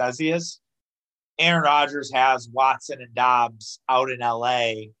like he says he is, Aaron Rodgers has Watson and Dobbs out in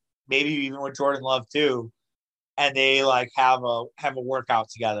LA, maybe even with Jordan Love too, and they like have a workout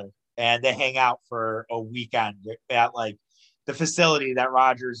together and they hang out for a weekend at like the facility that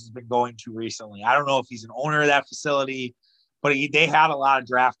Rodgers has been going to recently. I don't know if he's an owner of that facility, but they had a lot of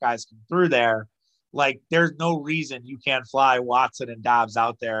draft guys come through there. Like, there's no reason you can't fly Watson and Dobbs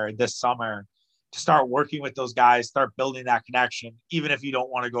out there this summer to start working with those guys, start building that connection, even if you don't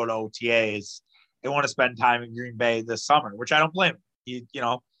want to go to OTAs. They want to spend time in Green Bay this summer, which I don't blame them. You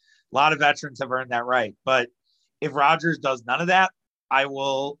know, a lot of veterans have earned that right. But if Rodgers does none of that,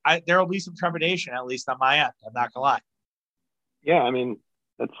 there will be some trepidation, at least on my end. I'm not gonna lie. Yeah, I mean,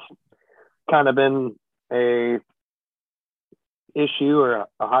 it's kind of been a issue or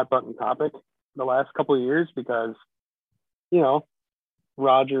a hot button topic the last couple of years because, you know,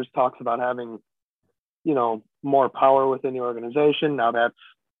 Rodgers talks about having, you know, more power within the organization. Now that's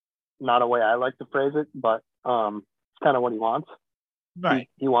not a way I like to phrase it, but it's kind of what he wants. Right.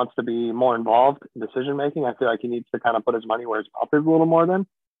 He wants to be more involved in decision making. I feel like he needs to kind of put his money where his mouth is a little more then,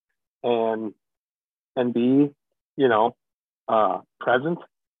 and be, you know, present,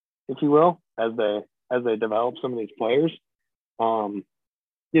 if you will, as they develop some of these players.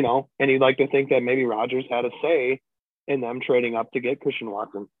 You know, and you'd like to think that maybe Rodgers had a say in them trading up to get Christian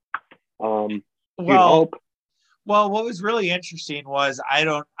Watson. Well, what was really interesting was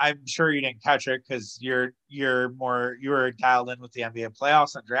I'm sure you didn't catch it because you were dialed in with the NBA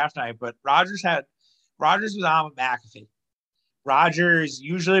playoffs on draft night, but Rodgers was on with McAfee. Rodgers,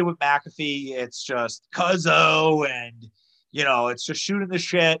 usually with McAfee, it's just cuzzo and, you know, it's just shooting the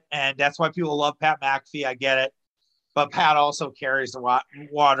shit. And that's why people love Pat McAfee. I get it. But Pat also carries the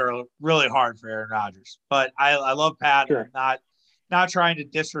water really hard for Aaron Rodgers. But I love Pat. Sure. I'm not trying to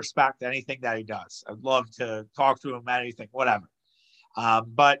disrespect anything that he does. I'd love to talk to him, anything, whatever.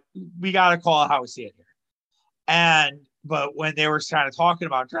 But we got to call it how we see it here. But when they were kind of talking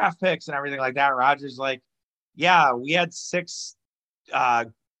about draft picks and everything like that, Rodgers like, yeah, we had 6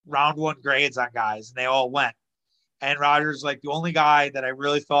 round 1 grades on guys, and they all went. And Rodgers, like, the only guy that I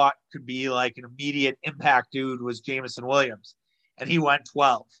really thought could be like an immediate impact dude was Jameson Williams. And he went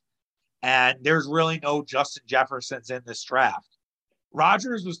 12. And there's really no Justin Jeffersons in this draft.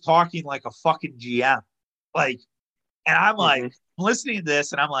 Rodgers was talking like a fucking GM. Like, and I'm like, I'm listening to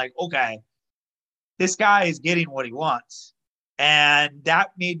this and I'm like, okay, this guy is getting what he wants. And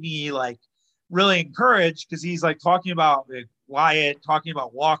that made me like really encouraged because he's like talking about Wyatt, talking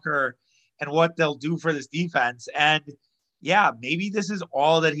about Walker, and what they'll do for this defense. And yeah, maybe this is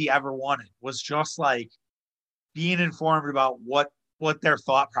all that he ever wanted, was just like being informed about what their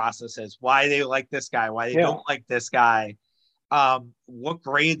thought process is, why they like this guy, why they don't like this guy, what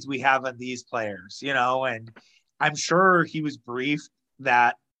grades we have on these players, you know. And I'm sure he was briefed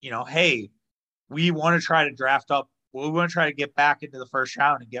that, you know, hey, we want to try to draft up. We want to try to get back into the first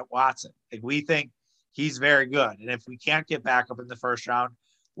round and get Watson. Like, we think he's very good. And if we can't get back up in the first round,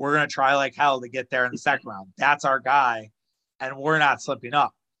 we're going to try like hell to get there in the second round. That's our guy, and we're not slipping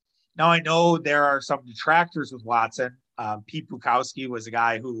up. Now, I know there are some detractors with Watson. Pete Bukowski was a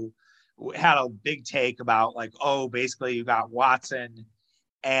guy who had a big take about like, oh, basically you got Watson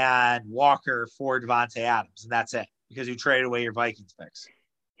and Walker for Devontae Adams, and that's it because you traded away your Vikings picks.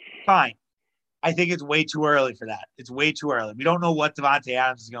 Fine. I think it's way too early for that. It's way too early. We don't know what Devontae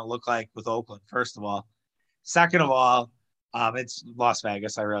Adams is going to look like with Oakland, first of all. Second of all, it's Las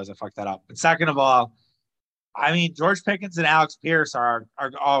Vegas. I realize I fucked that up. But second of all, I mean, George Pickens and Alex Pierce are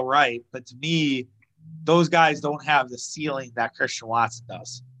all right. But to me, those guys don't have the ceiling that Christian Watson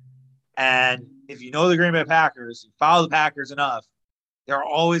does. And if you know the Green Bay Packers, you follow the Packers enough, they're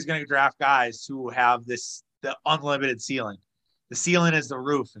always going to draft guys who have the unlimited ceiling. The ceiling is the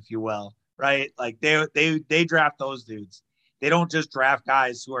roof, if you will, right? Like they draft those dudes. They don't just draft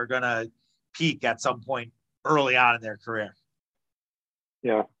guys who are going to peak at some point early on in their career.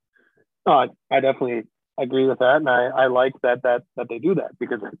 Yeah, I definitely agree with that, and I like that they do that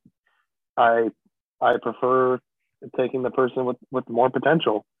because I prefer taking the person with more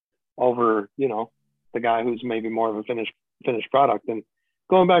potential over, you know, the guy who's maybe more of a finished product. And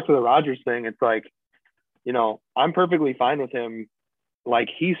going back to the Rodgers thing, it's like, you know, I'm perfectly fine with him, like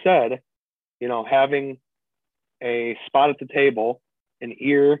he said, you know, having a spot at the table, an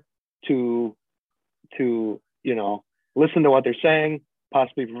ear to you know, listen to what they're saying,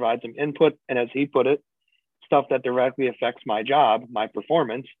 possibly provide some input, and as he put it, stuff that directly affects my job, my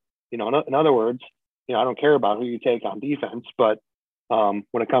performance. You know, in other words, I don't care about who you take on defense, but when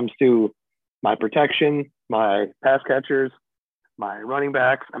it comes to my protection, my pass catchers, my running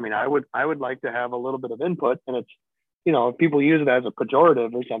backs, I mean, I would like to have a little bit of input. And it's, if people use it as a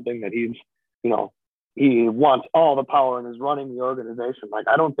pejorative or something that he's, he wants all the power and is running the organization. Like,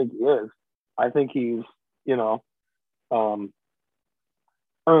 I don't think he is. I think he's,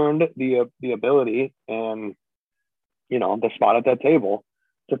 earned the ability and, the spot at that table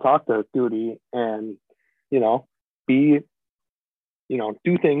to talk to Goody and, be,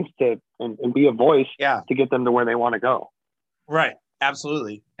 do things and be a voice to get them to where they want to go. Right.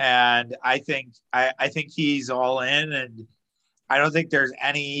 Absolutely. And I think he's all in, and I don't think there's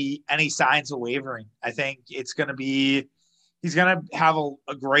any signs of wavering. I think he's going to have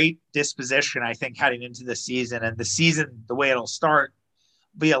a great disposition, I think, heading into the season, and the season, the way it'll start,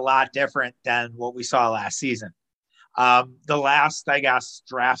 will be a lot different than what we saw last season. The last, I guess,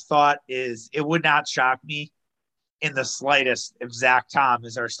 draft thought is it would not shock me in the slightest if Zach Tom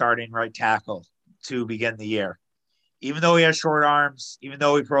is our starting right tackle to begin the year. Even though he has short arms, even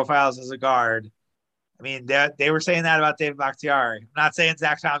though he profiles as a guard, I mean, they were saying that about David Bakhtiari. I'm not saying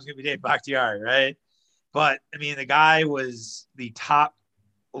Zach Tom's going to be David Bakhtiari, right? But, I mean, the guy was the top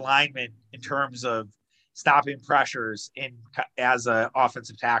lineman in terms of stopping pressures as an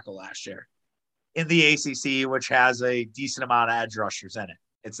offensive tackle last year in the ACC, which has a decent amount of edge rushers in it.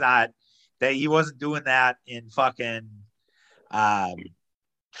 It's not that he wasn't doing that in fucking the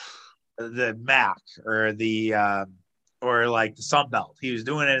MAC or the or like the Sun Belt. He was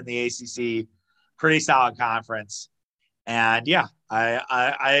doing it in the ACC, pretty solid conference. And yeah,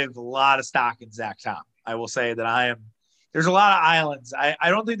 I have a lot of stock in Zach Tom. I will say that there's a lot of islands. I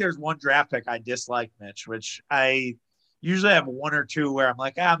don't think there's one draft pick I dislike, Mitch, which I usually have one or two where I'm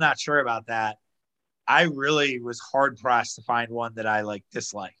like, I'm not sure about that. I really was hard pressed to find one that I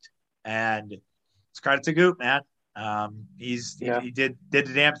disliked. And it's credit to Goop, man. He did the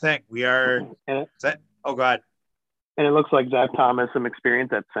damn thing. We are. Oh, God. And it looks like Zach Tom has some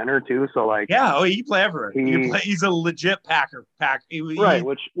experience at center too. So he play everywhere. He's a legit Packer. Right,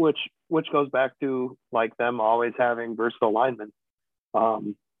 which goes back to them always having versatile linemen,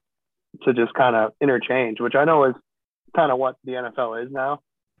 to just kind of interchange, which I know is kind of what the NFL is now.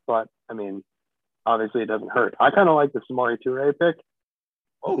 But I mean, obviously it doesn't hurt. I kind of like the Samori Toure pick.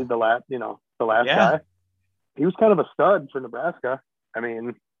 Oh, he's the last guy. He was kind of a stud for Nebraska. I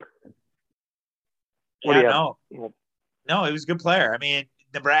mean, no, he was a good player. I mean,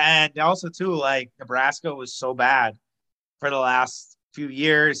 and also too, Nebraska was so bad for the last few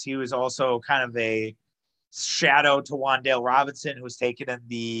years. He was also kind of a shadow to Wan'Dale Robinson, who was taken in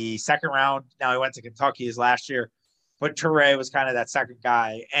the second round. Now he went to Kentucky his last year, but Toure was kind of that second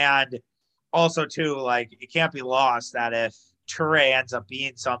guy. And also too, it can't be lost that if Toure ends up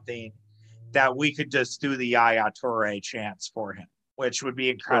being something, that we could just do the Yaya Toure chance for him, which would be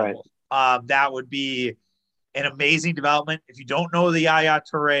incredible. Right. That would be an amazing development. If you don't know the Yaya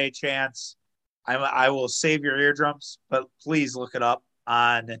Toure chance, I will save your eardrums, but please look it up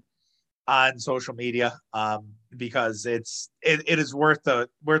on social media, because it is worth the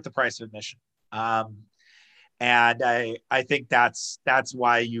price of admission. And I think that's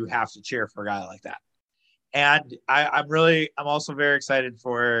why you have to cheer for a guy like that. And I'm also very excited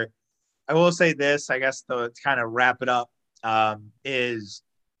for. I will say this, I guess, to kind of wrap it up, is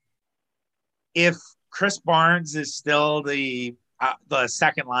if Chris Barnes is still the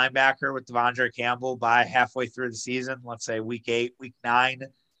second linebacker with Devondre Campbell by halfway through the season, let's say week 8, week 9,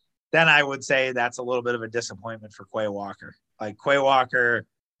 then I would say that's a little bit of a disappointment for Quay Walker. Quay Walker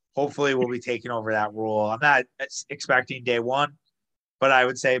hopefully will be taking over that role. I'm not expecting day one, but I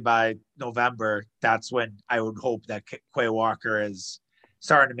would say by November, that's when I would hope that Quay Walker is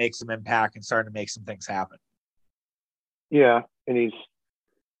starting to make some impact and starting to make some things happen. Yeah, and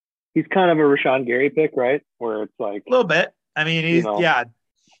he's kind of a Rashawn Gary pick, right? Where it's a little bit. I mean, all the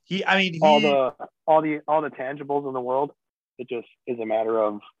tangibles in the world. It just is a matter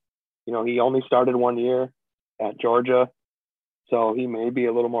of, he only started 1 year at Georgia, so he may be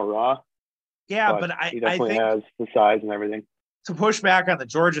a little more raw. Yeah, but he definitely has the size and everything. To push back on the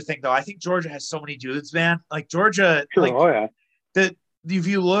Georgia thing, though, I think Georgia has so many dudes, man. Georgia, sure, if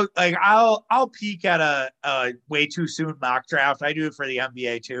you look, I'll peek at a way too soon mock draft. I do it for the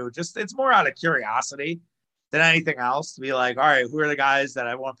NBA too. Just it's more out of curiosity than anything else to be all right, who are the guys that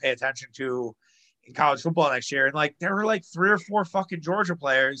I want to pay attention to in college football next year? And there were 3 or 4 fucking Georgia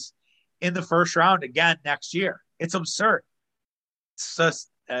players in the first round again next year. It's absurd. It's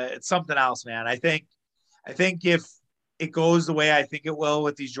just it's something else, man. I think if it goes the way I think it will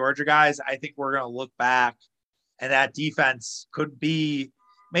with these Georgia guys, I think we're going to look back and that defense could be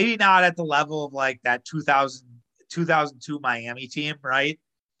maybe not at the level of like that 2002 Miami team, right?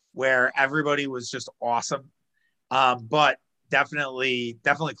 Where everybody was just awesome. But definitely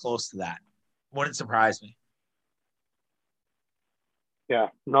close to that. Wouldn't surprise me. Yeah,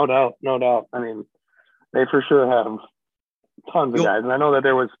 no doubt, no doubt. I mean, they for sure have tons of guys, and I know that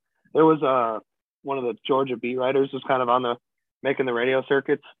there was one of the Georgia beat writers was kind of on the making the radio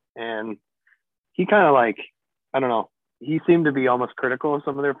circuits, and he kind of like, I don't know, he seemed to be almost critical of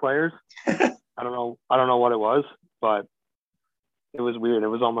some of their players. I don't know what it was, but it was weird. It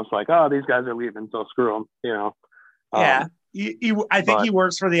was almost like, oh, these guys are leaving, so screw them, you know. Yeah. I think he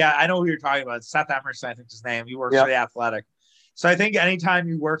works for the, I know who you're talking about. Seth Emerson, I think his name. He works for the Athletic. So I think anytime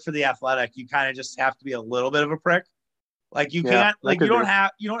you work for the Athletic, you kind of just have to be a little bit of a prick. Like you can't, like you don't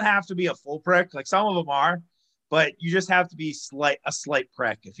have to be a full prick. Like some of them are, but you just have to be a slight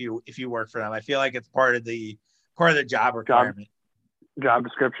prick if you work for them. I feel like it's part of the job requirement. Job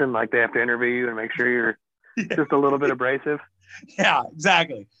description, like they have to interview you and make sure you're just a little bit abrasive. Yeah,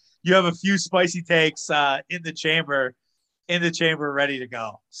 exactly. You have a few spicy takes in the chamber ready to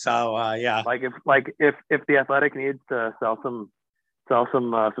go. So yeah. Like if the Athletic needs to sell some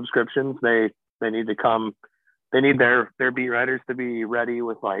subscriptions, they need to come. They need their beat writers to be ready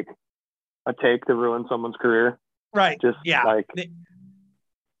with like a take to ruin someone's career. Right. Just like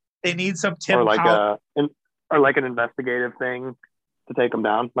they need some Tim or like an investigative thing to take them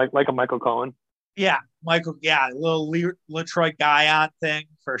down, like a Michael Cohen. Yeah, Michael. Yeah, a little Latroit Guyon thing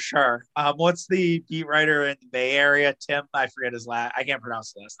for sure. What's the beat writer in the Bay Area? Tim, I forget his last. I can't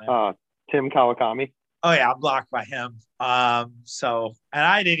pronounce the last name. Tim Kawakami. Oh yeah, I'm blocked by him. So, and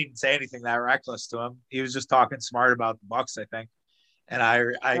I didn't even say anything that reckless to him. He was just talking smart about the Bucks, I think.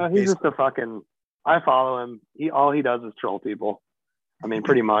 And he's just a fucking. I follow him. All he does is troll people. I mean,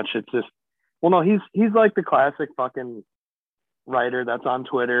 pretty much. It's just. Well, no, he's like the classic fucking writer that's on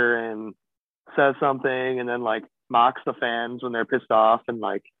Twitter and says something and then like mocks the fans when they're pissed off and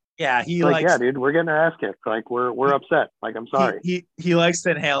like. Yeah, yeah, dude, we're getting our ass kicked. Like we're upset. Like I'm sorry. He likes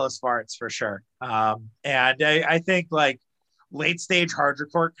to inhale his farts for sure. And I think like late stage hard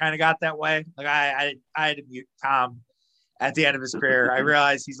report kind of got that way. Like I had to mute Tom at the end of his career. I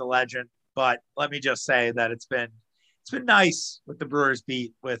realize he's a legend, but let me just say that it's been nice with the Brewers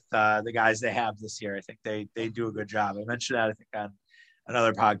beat with the guys they have this year. I think they do a good job. I mentioned that I think on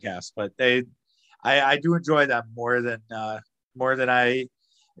another podcast, but I do enjoy them more than I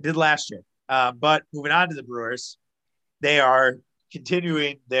did last year. But moving on to the Brewers, they are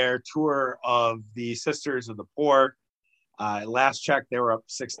continuing their tour of the Sisters of the Poor. Last check, they were up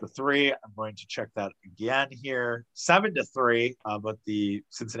 6-3. I'm going to check that again here, 7-3. But the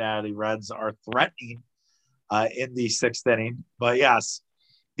Cincinnati Reds are threatening in the sixth inning. But yes,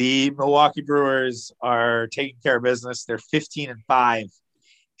 the Milwaukee Brewers are taking care of business. They're 15-5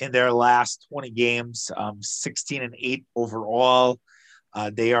 in their last 20 games, 16-8 overall.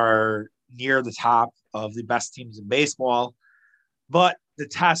 They are near the top of the best teams in baseball, but the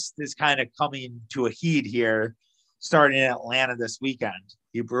test is kind of coming to a heat here starting in Atlanta this weekend.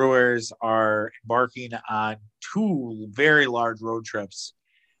 The Brewers are embarking on 2 very large road trips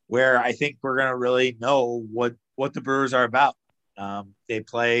where I think we're going to really know what the Brewers are about. They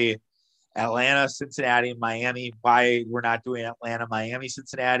play Atlanta, Cincinnati, and Miami. Why we're not doing Atlanta, Miami,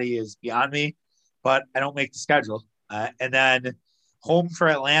 Cincinnati is beyond me, but I don't make the schedule. And then home for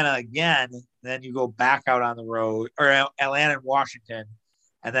Atlanta again, then you go back out on the road, or Atlanta and Washington,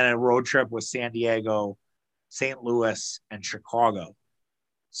 and then a road trip with San Diego, St. Louis, and Chicago.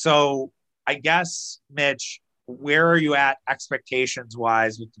 So I guess, Mitch, where are you at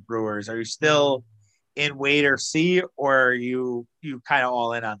expectations-wise with the Brewers? Are you still in wait or see, or are you kind of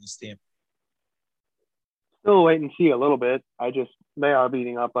all in on this team? Still wait and see a little bit. They are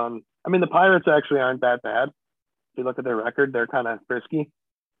beating up on. I mean, the Pirates actually aren't that bad. If you look at their record, they're kind of frisky.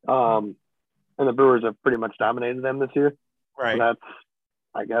 And the Brewers have pretty much dominated them this year. Right. So that's,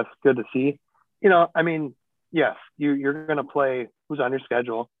 I guess, good to see. You know, I mean, yes, you're going to play who's on your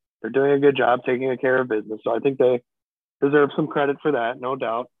schedule. They're doing a good job taking care of business. So I think they deserve some credit for that, no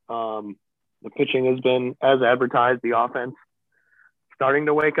doubt. The pitching has been as advertised. The offense starting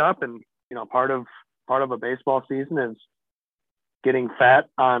to wake up, and you know, part of a baseball season is getting fat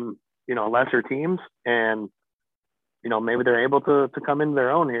on, you know, lesser teams, and you know, maybe they're able to come into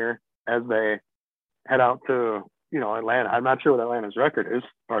their own here as they head out to, you know, Atlanta. I'm not sure what Atlanta's record is.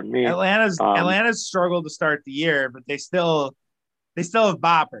 Pardon me. Atlanta's struggled to start the year, but they still have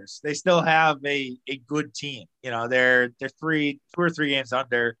boppers. They still have a good team. You know, they're 2 or 3 games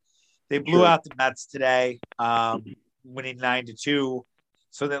under. They blew out the Mets today, winning 9-2.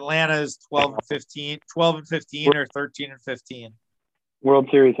 So the Atlanta's 12-15 or 13-15. World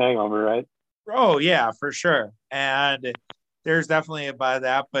Series hangover, right? Oh yeah, for sure. And there's definitely about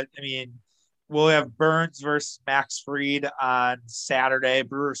that. But I mean, we'll have Burns versus Max Fried on Saturday.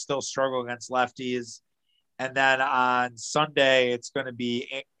 Brewers still struggle against lefties. And then on Sunday, it's going to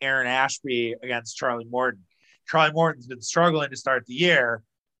be Aaron Ashby against Charlie Morton. Charlie Morton's been struggling to start the year,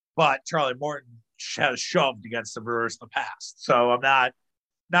 but Charlie Morton has shoved against the Brewers in the past. So I'm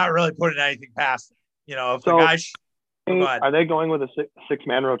not really putting anything past him. You know, if the So, guy, go ahead. are they going with a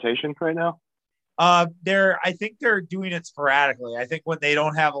six-man rotation right now? I think they're doing it sporadically. I think when they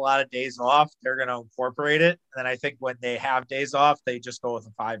don't have a lot of days off, they're going to incorporate it. And then I think when they have days off, they just go with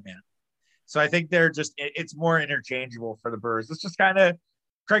a 5-man. So I think it's more interchangeable for the Brewers. It's just kind of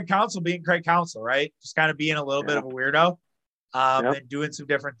Craig Counsell being Craig Counsell, right? Just kind of being a little bit of a weirdo and doing some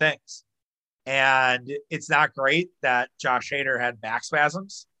different things. And it's not great that Josh Hader had back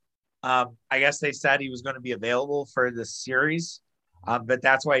spasms. I guess they said he was going to be available for the series. But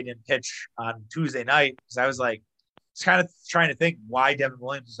that's why he didn't pitch on Tuesday night. Because I was like, it's kind of trying to think why Devin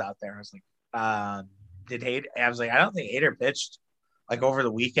Williams was out there. I was like, I was like, I don't think Hader pitched like over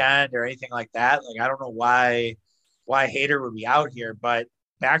the weekend or anything like that. Like, I don't know why Hader would be out here, but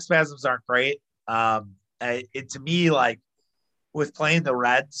back spasms aren't great. To me, like with playing the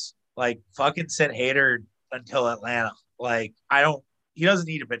Reds, like fucking sit Hader until Atlanta. Like, he doesn't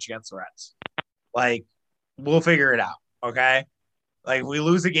need to pitch against the Reds. Like, we'll figure it out. Okay. Like, if we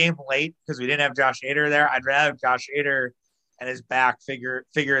lose a game late because we didn't have Josh Hader there, I'd rather have Josh Hader and his back figure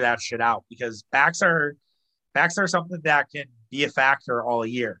that shit out, because backs are something that can be a factor all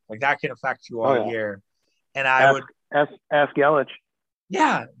year. Like, that can affect you all year. And I would ask Yelich.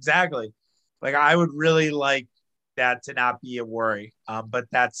 Yeah, exactly. Like, I would really like that to not be a worry. But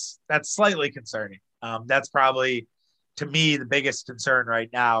that's slightly concerning. That's probably, to me, the biggest concern right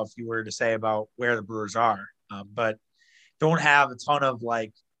now, if you were to say about where the Brewers are. But don't have a ton of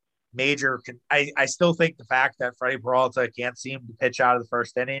like major. I still think the fact that Freddie Peralta can't seem to pitch out of the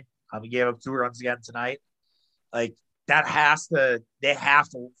first inning. He gave up 2 runs again tonight. Like, they have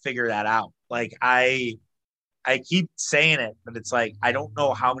to figure that out. Like, I keep saying it, but it's like, I don't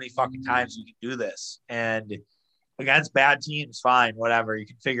know how many fucking times you can do this. And against bad teams, fine, whatever. You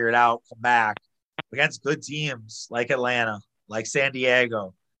can figure it out, come back. Against good teams like Atlanta, like San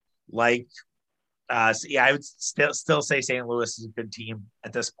Diego, like I would still say St. Louis is a good team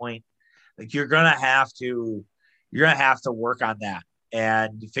at this point. Like, you're gonna have to work on that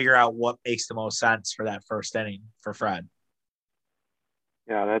and figure out what makes the most sense for that first inning for Fred.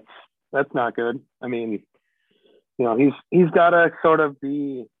 Yeah, that's not good. I mean, you know, he's got to sort of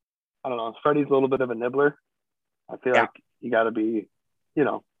be, I don't know, Freddie's a little bit of a nibbler. I feel like you got to be, you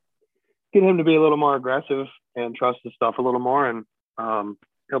know, get him to be a little more aggressive and trust his stuff a little more, and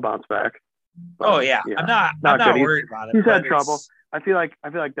he'll bounce back. But, yeah. I'm not worried about it. He's had trouble. I feel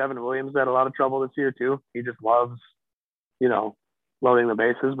like Devin Williams had a lot of trouble this year too. He just loves, you know, loading the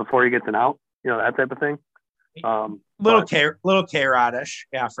bases before he gets an out, you know, that type of thing. Little K-Rod-ish.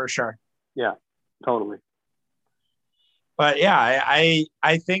 Yeah, for sure. Yeah, totally. But yeah,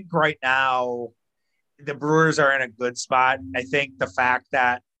 I think right now the Brewers are in a good spot. I think the fact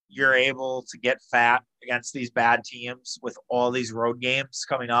that you're able to get fat against these bad teams with all these road games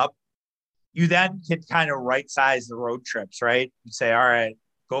coming up, you then can kind of right size the road trips, right? You say, all right,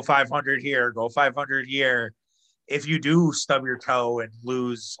 go 500 here, go 500 here. If you do stub your toe and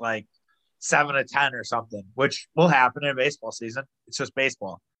lose like 7 to 10 or something, which will happen in a baseball season, it's just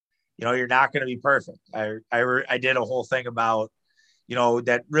baseball. You know, you're not going to be perfect. I did a whole thing about, you know,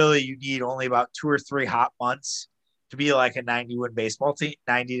 that really you need only about 2 or 3 hot months to be like a 90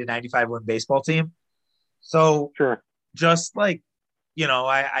 to 95 win baseball team. So sure, just like, you know,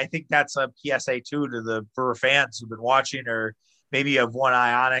 I think that's a PSA too to the Brewer fans who've been watching, or maybe you have one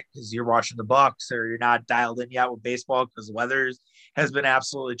eye on it because you're watching the Bucks, or you're not dialed in yet with baseball because the weather has been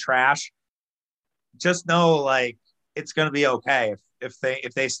absolutely trash. Just know, like, it's going to be okay if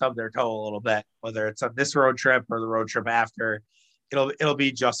they stub their toe a little bit, whether it's on this road trip or the road trip after, it'll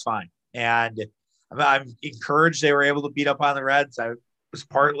be just fine. And I'm encouraged they were able to beat up on the Reds. I was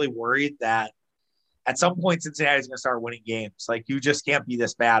partly worried that at some point Cincinnati's going to start winning games. Like, you just can't be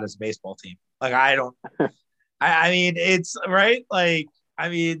this bad as a baseball team. Like, I mean, it's right. Like, I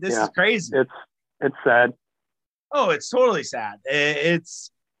mean, this is crazy. It's sad. Oh, it's totally sad.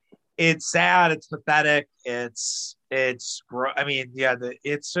 It's sad. It's pathetic. I mean, yeah,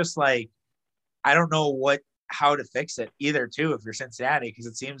 it's just like, I don't know how to fix it either too, if you're Cincinnati, because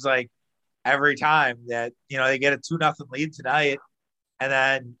it seems like every time that, you know, they get a 2-0 lead tonight, and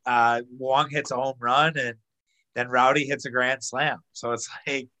then Wong hits a home run, and then Rowdy hits a grand slam. So it's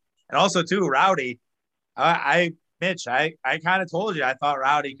like, and also too, Rowdy, I Mitch, I kind of told you I thought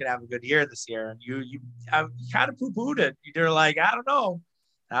Rowdy could have a good year this year, and you kind of poo-pooed it. You're like, I don't know.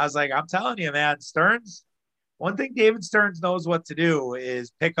 And I was like, I'm telling you, man, Stearns. One thing David Stearns knows what to do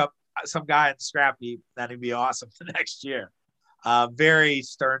is pick up some guy in the scrap heap. That'd be awesome for next year. Very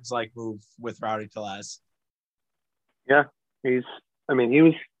Stearns like move with Rowdy Tellez. Yeah, he was,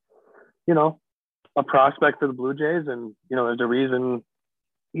 a prospect for the Blue Jays, and there's a reason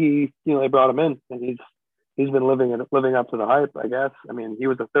they brought him in, and he's been living up to the hype, I guess. I mean, he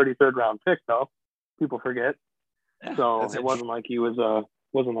was a 33rd round pick, though. People forget. Yeah, so it wasn't like he was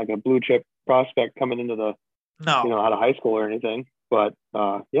wasn't like a blue chip prospect coming into the out of high school or anything. But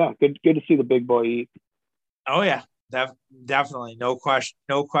yeah, good to see the big boy eat. Oh yeah, definitely, no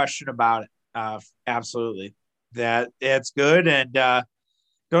question about it. Absolutely, that it's good, and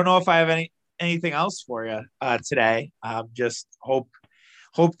don't know if I have anything else for you today. Just hope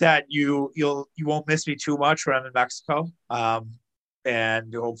that you won't miss me too much when I'm in Mexico.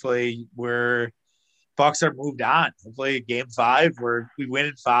 And hopefully Bucks are moved on. Hopefully game 5 we win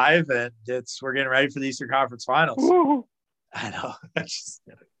in 5, and we're getting ready for the Eastern Conference Finals. Woo-hoo. I know.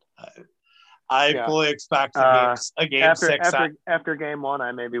 I fully expect a game after, 6. After game 1,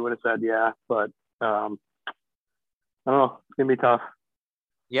 I maybe would have said yeah, but I don't know. It's gonna be tough.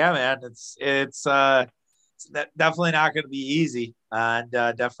 Yeah, man. It's definitely not going to be easy, and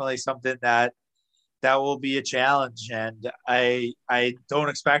definitely something that will be a challenge. And I don't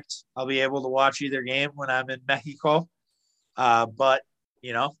expect I'll be able to watch either game when I'm in Mexico. But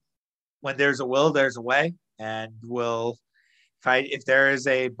when there's a will, there's a way, and if there is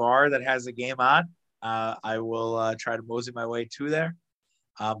a bar that has a game on, I will try to mosey my way to there.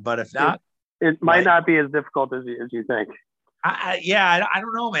 But if not, it might not be as difficult as you think. I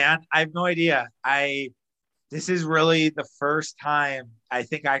don't know, man. I have no idea. This is really the first time I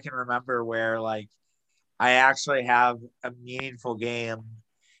think I can remember where I actually have a meaningful game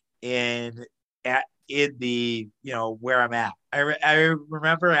in the where I'm at. I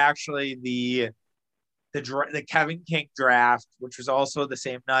remember actually the Kevin King draft, which was also the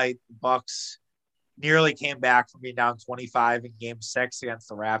same night the Bucks nearly came back from being down 25 in Game 6 against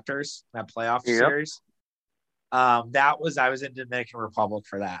the Raptors, that playoff series. I was in Dominican Republic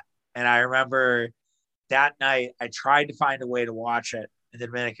for that. And I remember that night I tried to find a way to watch it in the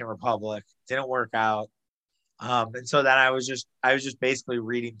Dominican Republic. Didn't work out. And so then I was just basically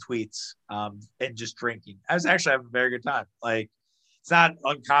reading tweets and just drinking. I was actually having a very good time. It's not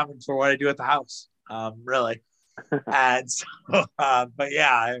uncommon for what I do at the house, really. And so, but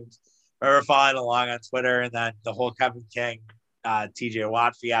yeah, I remember following along on Twitter, and then the whole Kevin King, TJ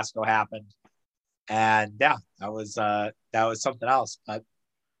Watt fiasco happened. And yeah, that was something else. But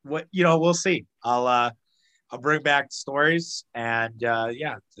we'll see. I'll bring back stories, and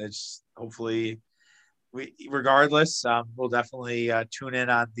it's hopefully regardless, we'll definitely tune in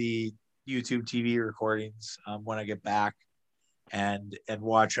on the YouTube TV recordings when I get back, and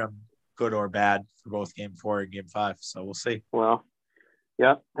watch them, good or bad, for both Game 4 and Game 5. So we'll see. Well,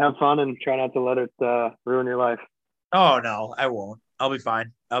 yeah, have fun and try not to let it ruin your life. Oh no, I won't. I'll be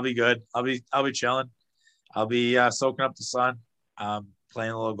fine. I'll be good. I'll be chilling. I'll be soaking up the sun,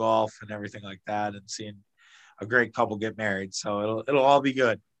 playing a little golf and everything like that, and seeing a great couple get married. So it'll all be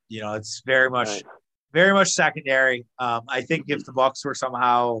good. It's very much secondary. I think if the Bucks were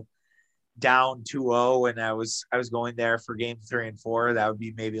somehow down 2-0 and I was going there for Game 3 and 4, that would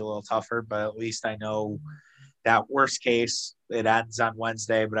be maybe a little tougher. But at least I know that worst case it ends on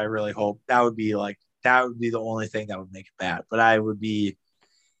Wednesday. But I really hope that would be the only thing that would make it bad. But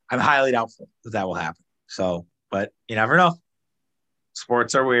I'm highly doubtful that will happen. So, but you never know.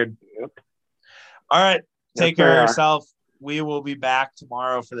 Sports are weird. Yep. All right. Take care of yourself. We will be back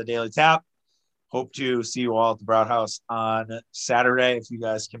tomorrow for the Daily Tap. Hope to see you all at the Broad House on Saturday if you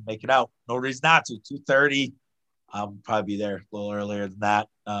guys can make it out. No reason not to. 2:30. I'll probably be there a little earlier than that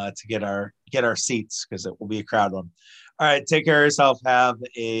to get our seats, because it will be a crowd one. All right. Take care of yourself. Have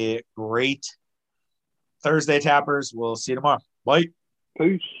a great Thursday, Tappers. We'll see you tomorrow. Bye.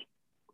 Peace.